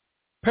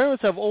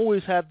 parents have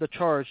always had the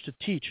charge to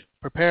teach,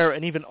 prepare,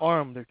 and even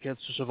arm their kids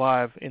to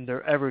survive in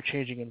their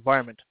ever-changing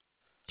environment.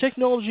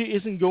 Technology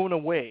isn't going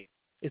away.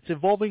 It's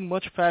evolving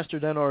much faster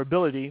than our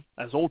ability,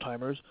 as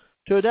old-timers,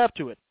 to adapt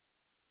to it.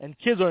 And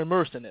kids are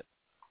immersed in it.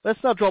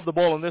 Let's not drop the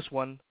ball on this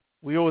one.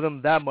 We owe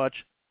them that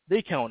much.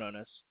 They count on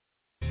us.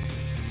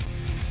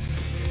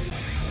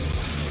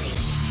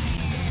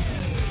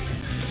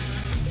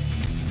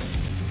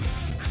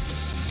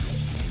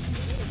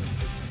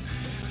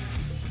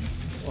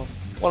 Well,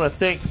 I want to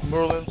thank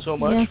Merlyn so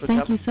much for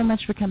coming. Thank you so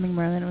much for coming,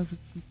 Merlyn. It was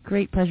a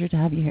great pleasure to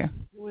have you here.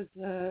 It was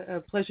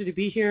a pleasure to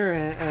be here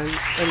and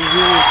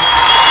really...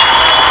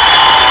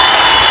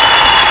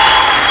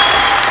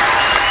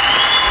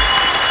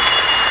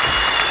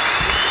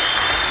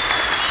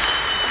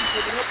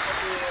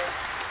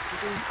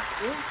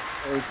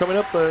 Coming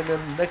up in the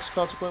next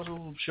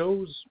consequential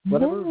shows,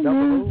 whatever, down the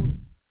road.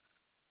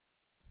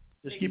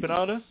 Just keep an eye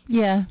on us.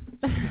 Yeah.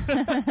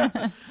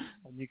 And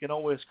you can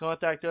always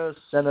contact us,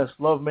 send us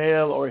love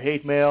mail or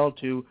hate mail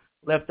to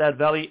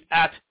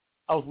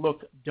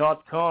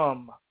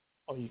leftattvalley@outlook.com.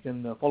 Or you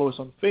can follow us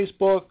on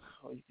Facebook,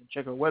 or you can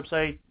check our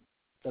website,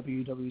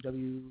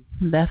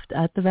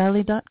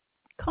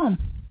 leftatthevalley.com.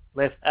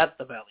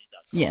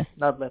 Leftatthevalley.com. Yes.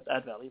 Not left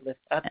at valley, left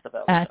at the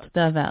valley. At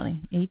the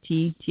valley.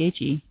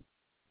 ATTHE.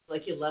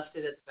 Like you left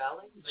it at the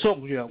valley? So,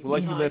 yeah,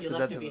 like you left it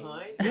at the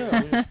behind?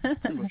 Yeah,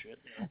 pretty much it.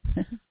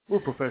 Yeah. We're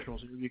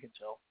professionals here, you can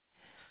tell.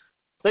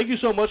 Thank you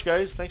so much,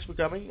 guys. Thanks for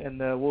coming, and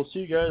we'll see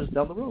you guys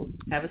down the road.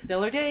 Have a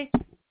stellar day.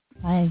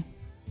 Bye.